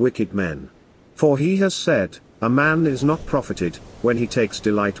goes with wicked men. For he has said, a man is not profited, when he takes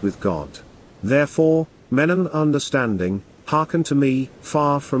delight with God. Therefore, men of understanding, hearken to me,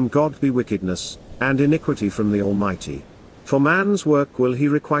 far from God be wickedness, and iniquity from the Almighty. For man's work will he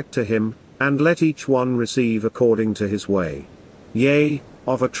requite to him, and let each one receive according to his way. Yea,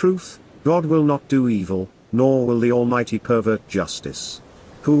 of a truth, God will not do evil, nor will the Almighty pervert justice.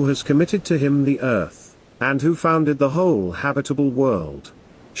 Who has committed to him the earth, and who founded the whole habitable world?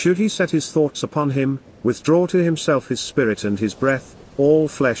 Should he set his thoughts upon him, withdraw to himself his spirit and his breath, all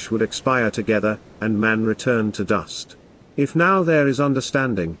flesh would expire together, and man return to dust. If now there is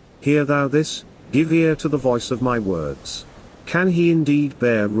understanding, hear thou this, give ear to the voice of my words. Can he indeed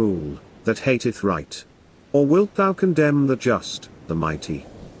bear rule, that hateth right? Or wilt thou condemn the just, the mighty?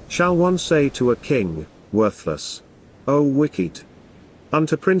 Shall one say to a king, worthless? O wicked!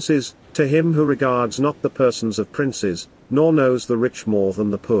 Unto princes, to him who regards not the persons of princes, nor knows the rich more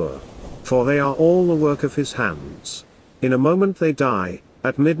than the poor. For they are all the work of his hands. In a moment they die,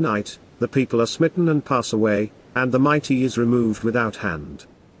 at midnight, the people are smitten and pass away, and the mighty is removed without hand.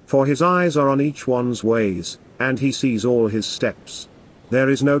 For his eyes are on each one's ways, and he sees all his steps. There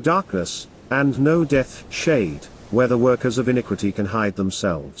is no darkness, and no death shade, where the workers of iniquity can hide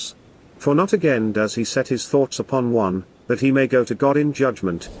themselves. For not again does he set his thoughts upon one, that he may go to God in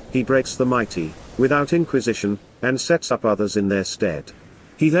judgment. He breaks the mighty, without inquisition, and sets up others in their stead.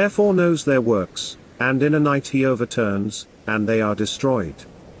 He therefore knows their works, and in a night he overturns, and they are destroyed.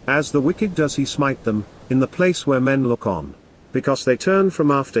 As the wicked does he smite them, in the place where men look on. Because they turned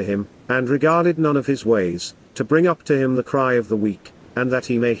from after him, and regarded none of his ways, to bring up to him the cry of the weak, and that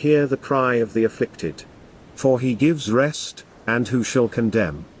he may hear the cry of the afflicted. For he gives rest, and who shall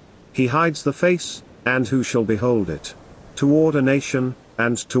condemn? He hides the face, and who shall behold it? Toward a nation,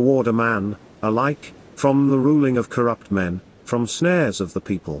 and toward a man, alike, from the ruling of corrupt men, from snares of the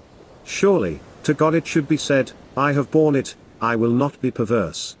people. Surely, to God it should be said, I have borne it, I will not be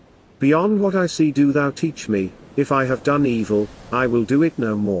perverse. Beyond what I see do thou teach me, if I have done evil, I will do it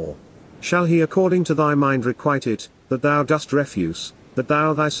no more. Shall he according to thy mind requite it, that thou dost refuse, that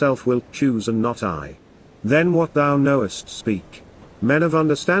thou thyself wilt choose and not I? Then what thou knowest speak. Men of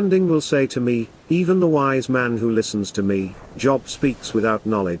understanding will say to me, even the wise man who listens to me, Job speaks without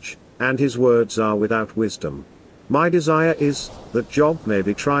knowledge, and his words are without wisdom. My desire is, that Job may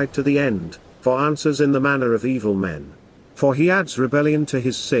be tried to the end, for answers in the manner of evil men. For he adds rebellion to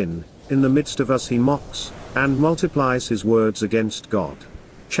his sin, in the midst of us he mocks, and multiplies his words against God.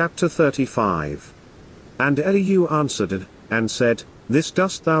 Chapter 35. And Elihu answered, and said, This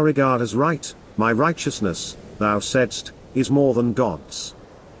dost thou regard as right, my righteousness, thou saidst, is more than God's.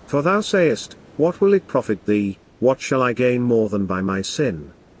 For thou sayest, what will it profit thee, what shall I gain more than by my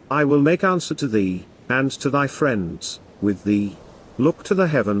sin? I will make answer to thee, and to thy friends, with thee. Look to the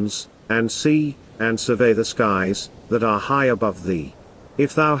heavens, and see, and survey the skies, that are high above thee.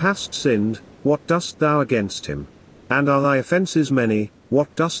 If thou hast sinned, what dost thou against him? And are thy offences many,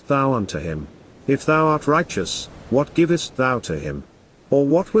 what dost thou unto him? If thou art righteous, what givest thou to him? Or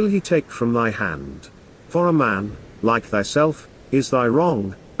what will he take from thy hand? For a man, like thyself, is thy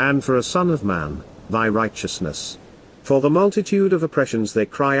wrong, and for a son of man, thy righteousness. For the multitude of oppressions they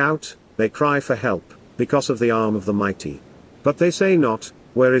cry out, they cry for help, because of the arm of the mighty. But they say not,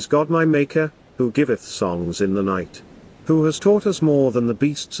 Where is God my Maker, who giveth songs in the night? Who has taught us more than the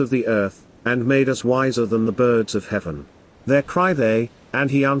beasts of the earth, and made us wiser than the birds of heaven? There cry they, and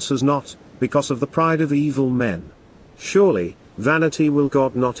he answers not, because of the pride of evil men. Surely, vanity will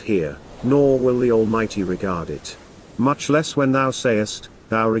God not hear, nor will the Almighty regard it. Much less when thou sayest,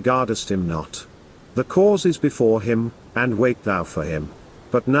 Thou regardest him not. The cause is before him, and wait thou for him.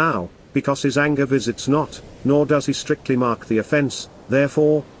 But now, because his anger visits not, nor does he strictly mark the offense,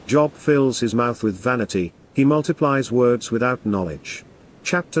 therefore, Job fills his mouth with vanity, he multiplies words without knowledge.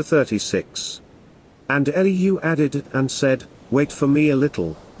 Chapter 36. And Elihu added and said, Wait for me a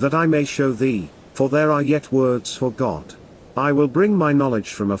little, that I may show thee, for there are yet words for God. I will bring my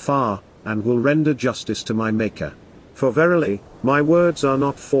knowledge from afar, and will render justice to my Maker. For verily, my words are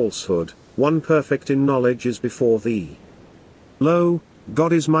not falsehood, one perfect in knowledge is before thee. Lo,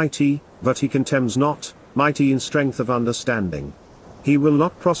 God is mighty, but he contemns not, mighty in strength of understanding. He will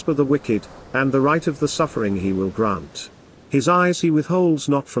not prosper the wicked, and the right of the suffering he will grant. His eyes he withholds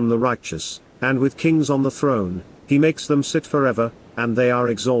not from the righteous, and with kings on the throne, he makes them sit forever, and they are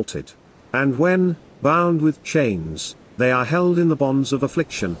exalted. And when, bound with chains, they are held in the bonds of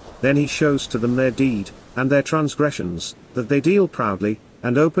affliction, then he shows to them their deed, and their transgressions, that they deal proudly,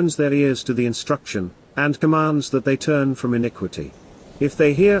 and opens their ears to the instruction, and commands that they turn from iniquity. If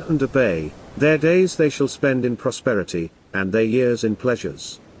they hear and obey, their days they shall spend in prosperity, and their years in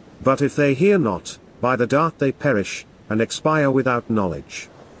pleasures. But if they hear not, by the dart they perish, and expire without knowledge.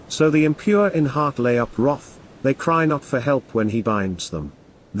 So the impure in heart lay up wrath, they cry not for help when he binds them.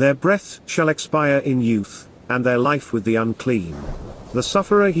 Their breath shall expire in youth, and their life with the unclean. The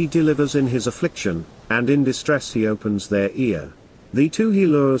sufferer he delivers in his affliction, and in distress he opens their ear. Thee too he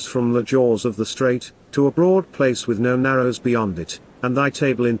lures from the jaws of the strait, to a broad place with no narrows beyond it, and thy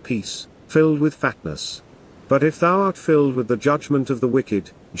table in peace, filled with fatness. But if thou art filled with the judgment of the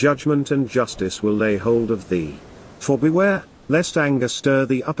wicked, judgment and justice will lay hold of thee. For beware, lest anger stir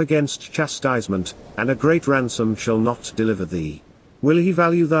thee up against chastisement, and a great ransom shall not deliver thee. Will he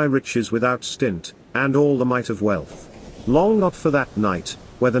value thy riches without stint, and all the might of wealth? Long not for that night,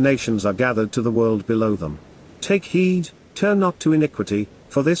 where the nations are gathered to the world below them. Take heed, turn not to iniquity,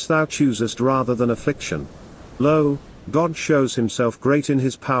 for this thou choosest rather than affliction. Lo, God shows himself great in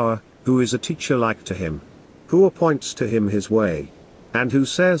his power, who is a teacher like to him. Who appoints to him his way? And who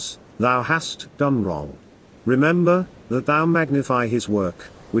says, Thou hast done wrong? Remember, that thou magnify his work,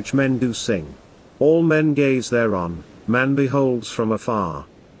 which men do sing. All men gaze thereon, man beholds from afar.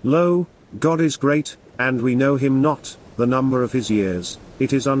 Lo, God is great, and we know him not, the number of his years,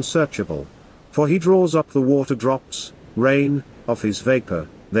 it is unsearchable. For he draws up the water drops, rain, of his vapor,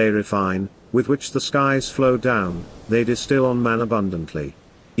 they refine, with which the skies flow down, they distill on man abundantly.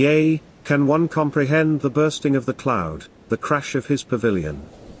 Yea, can one comprehend the bursting of the cloud, the crash of his pavilion?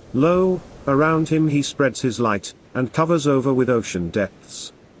 Lo, around him he spreads his light, and covers over with ocean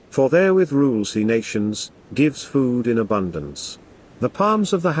depths. For therewith rules he nations, gives food in abundance. The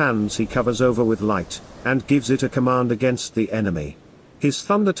palms of the hands he covers over with light, and gives it a command against the enemy. His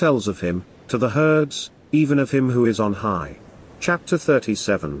thunder tells of him, to the herds, even of him who is on high. Chapter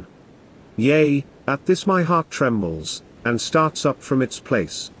 37. Yea, at this my heart trembles, and starts up from its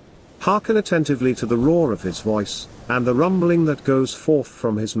place. Hearken attentively to the roar of his voice, and the rumbling that goes forth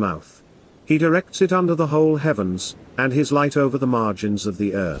from his mouth. He directs it under the whole heavens, and his light over the margins of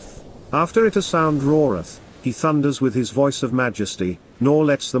the earth. After it a sound roareth, he thunders with his voice of majesty, nor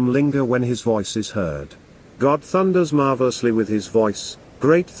lets them linger when his voice is heard. God thunders marvellously with his voice,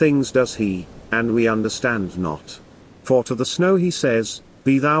 great things does he, and we understand not. For to the snow he says,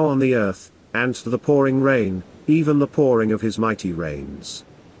 Be thou on the earth, and to the pouring rain, even the pouring of his mighty rains.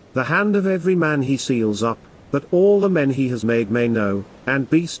 The hand of every man he seals up, that all the men he has made may know, and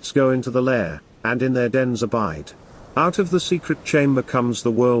beasts go into the lair, and in their dens abide. Out of the secret chamber comes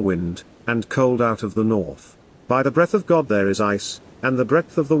the whirlwind, and cold out of the north. By the breath of God there is ice, and the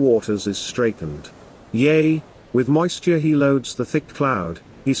breadth of the waters is straitened. Yea, with moisture he loads the thick cloud,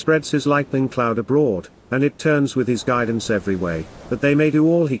 he spreads his lightning cloud abroad, and it turns with his guidance every way, that they may do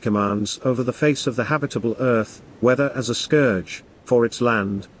all he commands over the face of the habitable earth, whether as a scourge, for its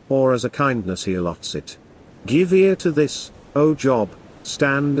land, or as a kindness he allots it. Give ear to this, O Job,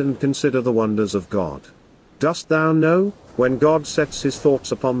 stand and consider the wonders of God. Dost thou know, when God sets his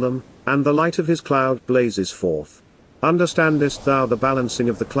thoughts upon them, and the light of his cloud blazes forth? Understandest thou the balancing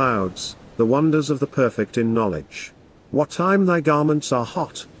of the clouds, the wonders of the perfect in knowledge? What time thy garments are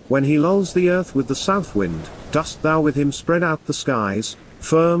hot, when he lulls the earth with the south wind, dost thou with him spread out the skies,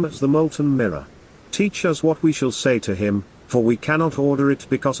 firm as the molten mirror? Teach us what we shall say to him, for we cannot order it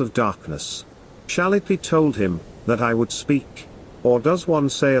because of darkness. Shall it be told him, that I would speak? Or does one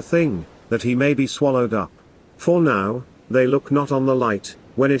say a thing, that he may be swallowed up? For now, they look not on the light,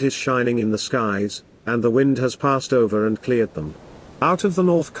 when it is shining in the skies, and the wind has passed over and cleared them. Out of the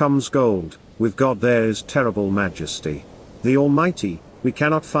north comes gold, with God there is terrible majesty. The Almighty, we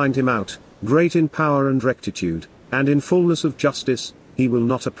cannot find him out, great in power and rectitude, and in fullness of justice, he will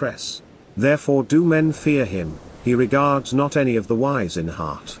not oppress. Therefore do men fear him, he regards not any of the wise in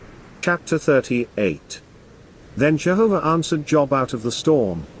heart. Chapter 38. Then Jehovah answered Job out of the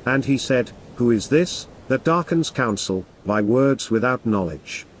storm, and he said, Who is this, that darkens counsel, by words without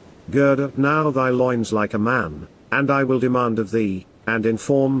knowledge? Gird up now thy loins like a man, and I will demand of thee, and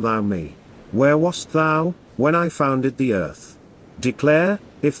inform thou me. Where wast thou, when I founded the earth? Declare,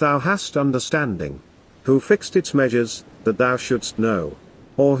 if thou hast understanding. Who fixed its measures, that thou shouldst know?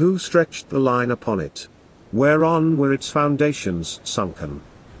 Or who stretched the line upon it? Whereon were its foundations sunken?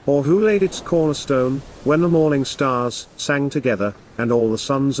 Or who laid its cornerstone, when the morning stars sang together, and all the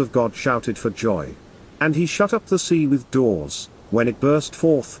sons of God shouted for joy? And he shut up the sea with doors, when it burst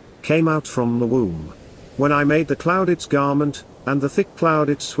forth, came out from the womb. When I made the cloud its garment, and the thick cloud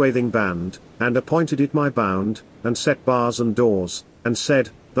its swathing band, and appointed it my bound, and set bars and doors, and said,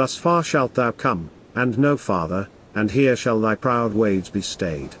 Thus far shalt thou come, and no farther, and here shall thy proud waves be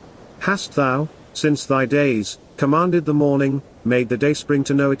stayed. Hast thou, since thy days, commanded the morning, made the dayspring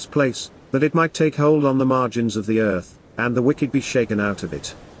to know its place, that it might take hold on the margins of the earth, and the wicked be shaken out of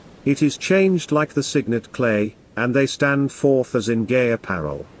it. It is changed like the signet clay, and they stand forth as in gay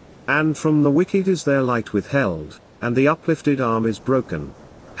apparel. And from the wicked is their light withheld, and the uplifted arm is broken.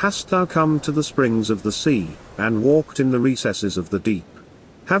 Hast thou come to the springs of the sea, and walked in the recesses of the deep?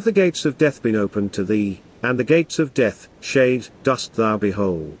 Have the gates of death been opened to thee, and the gates of death, shade, dost thou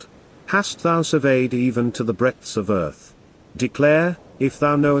behold? Hast thou surveyed even to the breadths of earth? Declare, if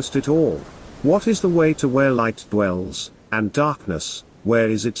thou knowest it all. What is the way to where light dwells, and darkness, where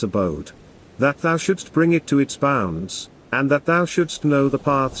is its abode? That thou shouldst bring it to its bounds, and that thou shouldst know the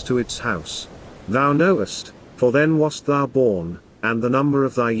paths to its house. Thou knowest, for then wast thou born, and the number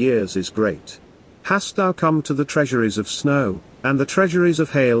of thy years is great. Hast thou come to the treasuries of snow, and the treasuries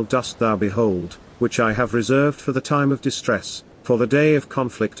of hail dost thou behold, which I have reserved for the time of distress, for the day of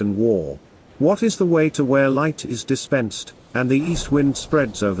conflict and war? What is the way to where light is dispensed, and the east wind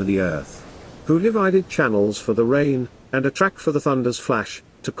spreads over the earth? Who divided channels for the rain, and a track for the thunder's flash,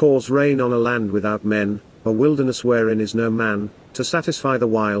 to cause rain on a land without men, a wilderness wherein is no man, to satisfy the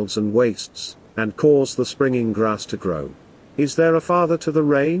wilds and wastes, and cause the springing grass to grow? Is there a father to the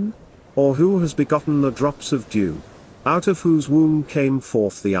rain? Or who has begotten the drops of dew? Out of whose womb came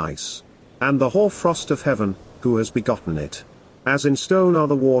forth the ice? And the hoarfrost of heaven, who has begotten it? As in stone are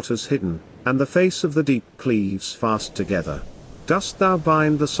the waters hidden, and the face of the deep cleaves fast together. Dost thou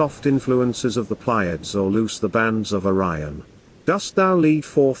bind the soft influences of the Pleiades, or loose the bands of Orion? Dost thou lead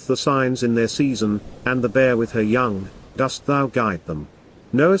forth the signs in their season, and the bear with her young, dost thou guide them?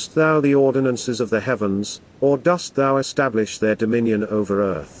 Knowest thou the ordinances of the heavens, or dost thou establish their dominion over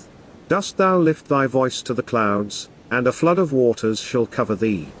earth? Dost thou lift thy voice to the clouds, and a flood of waters shall cover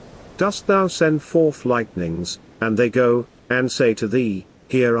thee? Dost thou send forth lightnings, and they go, and say to thee,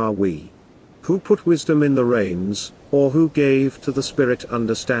 Here are we? Who put wisdom in the reins, or who gave to the Spirit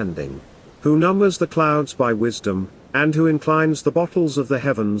understanding? Who numbers the clouds by wisdom, and who inclines the bottles of the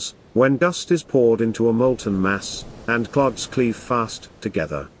heavens, when dust is poured into a molten mass, and clods cleave fast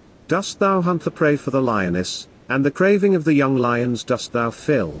together? Dost thou hunt the prey for the lioness, and the craving of the young lions dost thou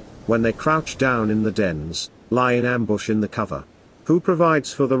fill, when they crouch down in the dens, lie in ambush in the cover? Who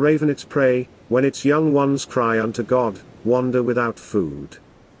provides for the raven its prey, when its young ones cry unto God, wander without food?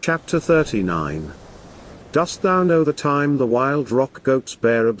 Chapter 39. Dost thou know the time the wild rock goats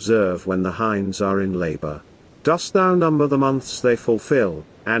bear observe when the hinds are in labor? Dost thou number the months they fulfill,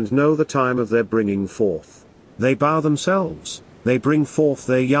 and know the time of their bringing forth? They bow themselves, they bring forth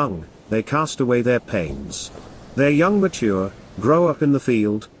their young, they cast away their pains. Their young mature, grow up in the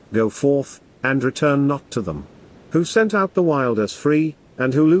field, go forth, and return not to them. Who sent out the wilders free,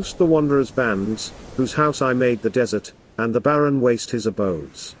 and who loosed the wanderers' bands, whose house I made the desert, and the barren waste his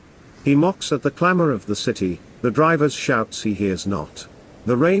abodes? He mocks at the clamor of the city, the driver's shouts he hears not.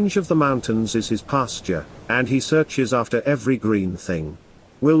 The range of the mountains is his pasture, and he searches after every green thing.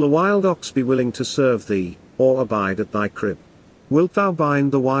 Will the wild ox be willing to serve thee, or abide at thy crib? Wilt thou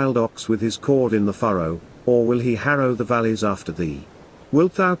bind the wild ox with his cord in the furrow, or will he harrow the valleys after thee?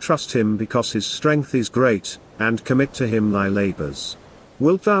 Wilt thou trust him because his strength is great, and commit to him thy labors?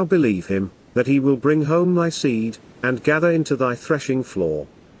 Wilt thou believe him, that he will bring home thy seed, and gather into thy threshing floor?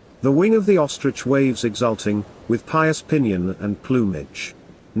 The wing of the ostrich waves exulting, with pious pinion and plumage.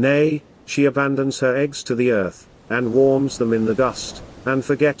 Nay, she abandons her eggs to the earth, and warms them in the dust, and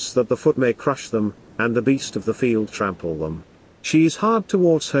forgets that the foot may crush them, and the beast of the field trample them. She is hard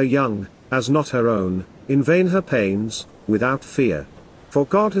towards her young, as not her own, in vain her pains, without fear. For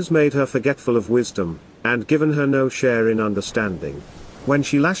God has made her forgetful of wisdom, and given her no share in understanding. When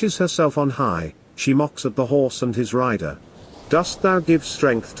she lashes herself on high, she mocks at the horse and his rider. Dost thou give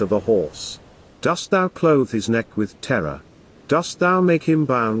strength to the horse? Dost thou clothe his neck with terror? Dost thou make him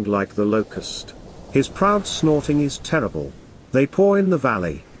bound like the locust? His proud snorting is terrible. They pour in the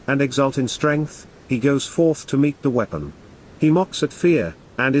valley, and exult in strength, he goes forth to meet the weapon. He mocks at fear,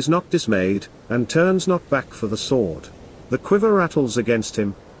 and is not dismayed, and turns not back for the sword. The quiver rattles against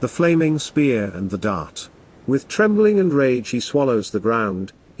him, the flaming spear and the dart. With trembling and rage he swallows the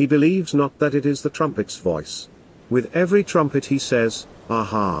ground, he believes not that it is the trumpet's voice. With every trumpet he says,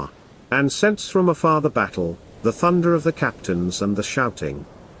 Aha! And scents from afar the battle, the thunder of the captains and the shouting.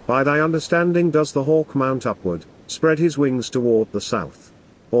 By thy understanding does the hawk mount upward, spread his wings toward the south.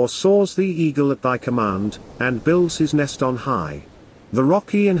 Or soars the eagle at thy command, and builds his nest on high. The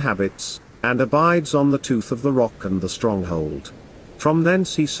rock he inhabits, and abides on the tooth of the rock and the stronghold. From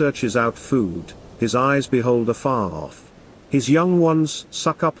thence he searches out food, his eyes behold afar off. His young ones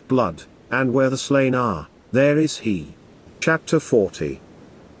suck up blood, and where the slain are, there is he. Chapter 40.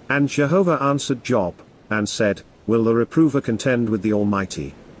 And Jehovah answered Job, and said, Will the reprover contend with the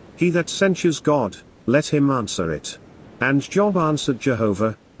Almighty? He that censures God, let him answer it. And Job answered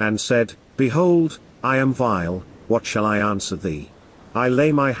Jehovah, and said, Behold, I am vile, what shall I answer thee? I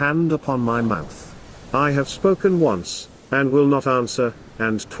lay my hand upon my mouth. I have spoken once, and will not answer,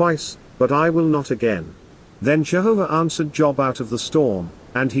 and twice, but I will not again. Then Jehovah answered Job out of the storm,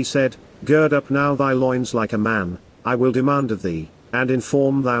 and he said, Gird up now thy loins like a man, I will demand of thee, and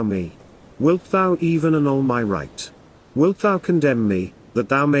inform thou me. Wilt thou even annul my right? Wilt thou condemn me, that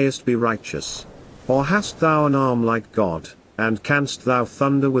thou mayest be righteous? Or hast thou an arm like God, and canst thou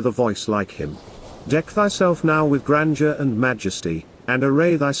thunder with a voice like him? Deck thyself now with grandeur and majesty, and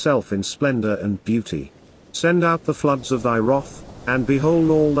array thyself in splendor and beauty. Send out the floods of thy wrath, and behold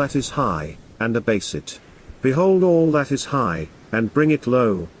all that is high, and abase it. Behold all that is high, and bring it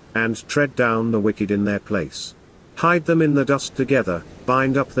low, and tread down the wicked in their place. Hide them in the dust together,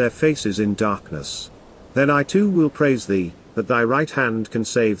 bind up their faces in darkness. Then I too will praise thee, that thy right hand can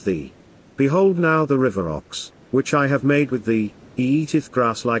save thee. Behold now the river ox, which I have made with thee, he eateth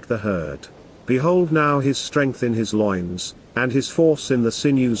grass like the herd. Behold now his strength in his loins, and his force in the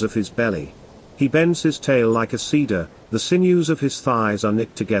sinews of his belly. He bends his tail like a cedar, the sinews of his thighs are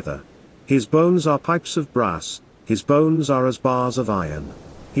knit together. His bones are pipes of brass, his bones are as bars of iron.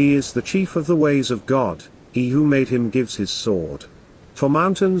 He is the chief of the ways of God, he who made him gives his sword. For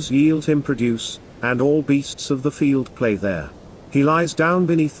mountains yield him produce, and all beasts of the field play there. He lies down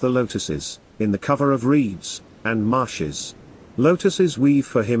beneath the lotuses, in the cover of reeds, and marshes. Lotuses weave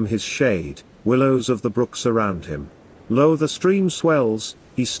for him his shade, willows of the brook surround him. Lo, the stream swells,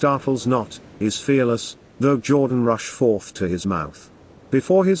 he startles not, is fearless, though Jordan rush forth to his mouth.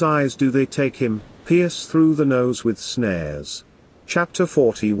 Before his eyes do they take him, pierce through the nose with snares. Chapter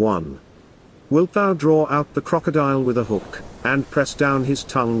 41. Wilt thou draw out the crocodile with a hook, and press down his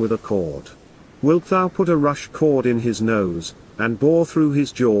tongue with a cord? Wilt thou put a rush cord in his nose, and bore through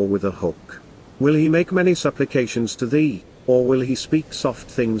his jaw with a hook? Will he make many supplications to thee, or will he speak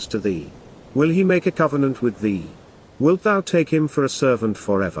soft things to thee? Will he make a covenant with thee? Wilt thou take him for a servant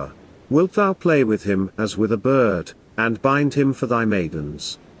forever? Wilt thou play with him as with a bird, and bind him for thy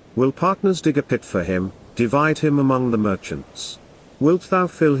maidens? Will partners dig a pit for him, divide him among the merchants? Wilt thou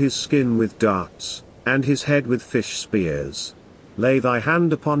fill his skin with darts, and his head with fish spears? Lay thy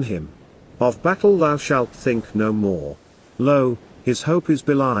hand upon him. Of battle thou shalt think no more. Lo, his hope is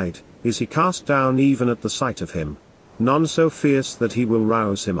belied, is he cast down even at the sight of him? None so fierce that he will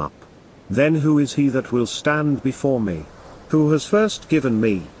rouse him up. Then who is he that will stand before me? Who has first given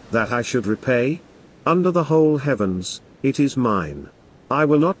me, that I should repay? Under the whole heavens, it is mine. I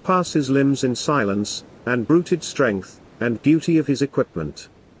will not pass his limbs in silence, and bruited strength, and beauty of his equipment.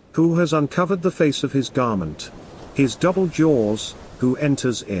 Who has uncovered the face of his garment? His double jaws, who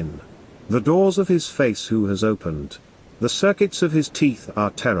enters in? The doors of his face who has opened? The circuits of his teeth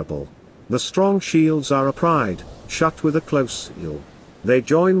are terrible. The strong shields are a pride, shut with a close seal. They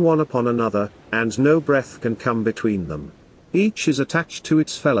join one upon another, and no breath can come between them. Each is attached to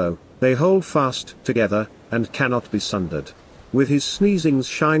its fellow, they hold fast together, and cannot be sundered. With his sneezings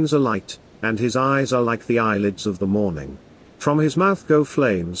shines a light, and his eyes are like the eyelids of the morning. From his mouth go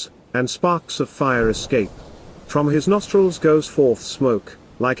flames, and sparks of fire escape. From his nostrils goes forth smoke,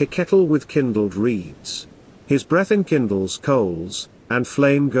 like a kettle with kindled reeds. His breath enkindles coals, and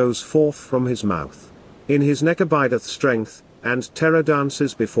flame goes forth from his mouth. In his neck abideth strength, and terror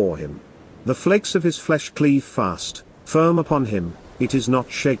dances before him. The flakes of his flesh cleave fast, firm upon him, it is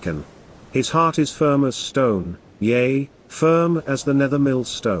not shaken. His heart is firm as stone, yea, firm as the nether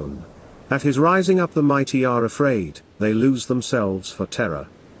millstone. At his rising up the mighty are afraid, they lose themselves for terror.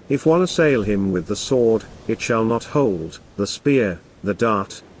 If one assail him with the sword, it shall not hold, the spear, the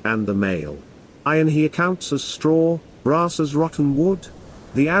dart, and the mail. Iron he accounts as straw, brass as rotten wood.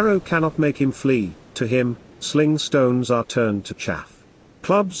 The arrow cannot make him flee, to him, sling stones are turned to chaff.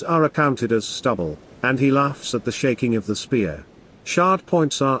 Clubs are accounted as stubble, and he laughs at the shaking of the spear. Shard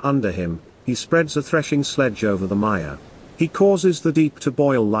points are under him, he spreads a threshing sledge over the mire. He causes the deep to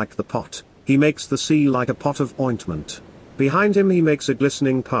boil like the pot, he makes the sea like a pot of ointment. Behind him he makes a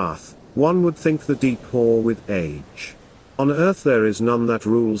glistening path, one would think the deep hoar with age. On earth there is none that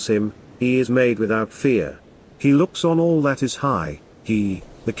rules him, he is made without fear. He looks on all that is high, he,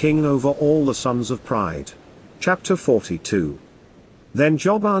 the king over all the sons of pride. Chapter 42. Then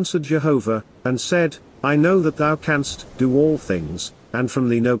Job answered Jehovah, and said, I know that thou canst do all things, and from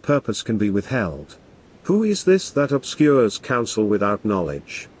thee no purpose can be withheld. Who is this that obscures counsel without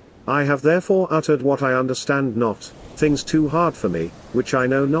knowledge? I have therefore uttered what I understand not, things too hard for me, which I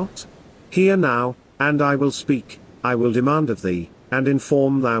know not. Hear now, and I will speak, I will demand of thee, and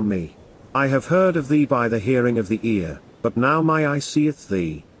inform thou me. I have heard of thee by the hearing of the ear, but now my eye seeth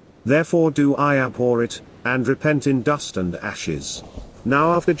thee. Therefore do I abhor it, and repent in dust and ashes.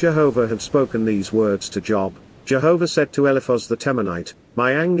 Now after Jehovah had spoken these words to Job, Jehovah said to Eliphaz the Temanite,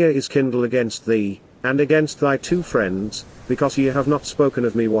 My anger is kindled against thee, and against thy two friends, because ye have not spoken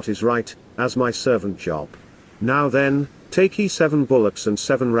of me what is right, as my servant Job. Now then, take ye 7 bullocks and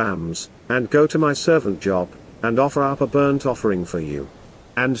 7 rams, and go to my servant Job, and offer up a burnt offering for you.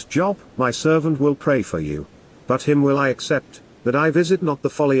 And Job, my servant, will pray for you. But him will I accept, that I visit not the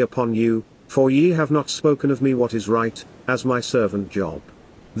folly upon you, for ye have not spoken of me what is right, as my servant Job.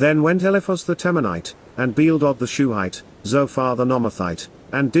 Then went Eliphaz the Temanite, and Bildad the Shuhite, Zophar the Nomathite,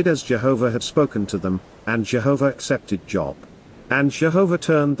 and did as Jehovah had spoken to them, and Jehovah accepted Job. And Jehovah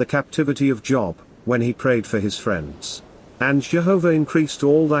turned the captivity of Job, when he prayed for his friends. And Jehovah increased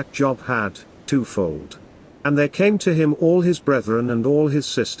all that Job had, 2-fold. And there came to him all his brethren and all his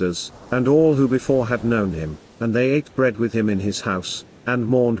sisters, and all who before had known him, and they ate bread with him in his house, and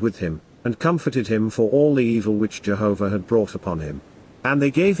mourned with him, and comforted him for all the evil which Jehovah had brought upon him. And they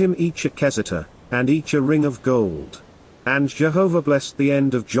gave him each a keseta, and each a ring of gold. And Jehovah blessed the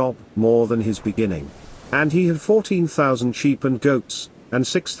end of Job more than his beginning. And he had 14,000 sheep and goats, and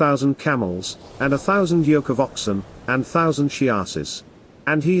 6,000 camels, and 1,000 yoke of oxen, and 1,000 she-asses.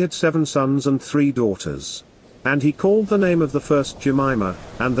 And he had 7 sons and 3 daughters. And he called the name of the first Jemimah,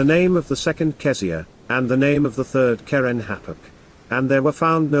 and the name of the second Keziah, and the name of the third Keren-Happuch. And there were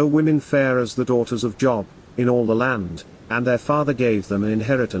found no women fair as the daughters of Job, in all the land, and their father gave them an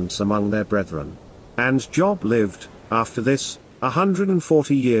inheritance among their brethren. And Job lived, after this,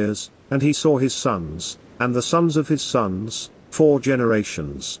 140 years, and he saw his sons, and the sons of his sons, 4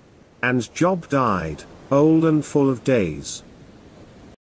 generations. And Job died, old and full of days.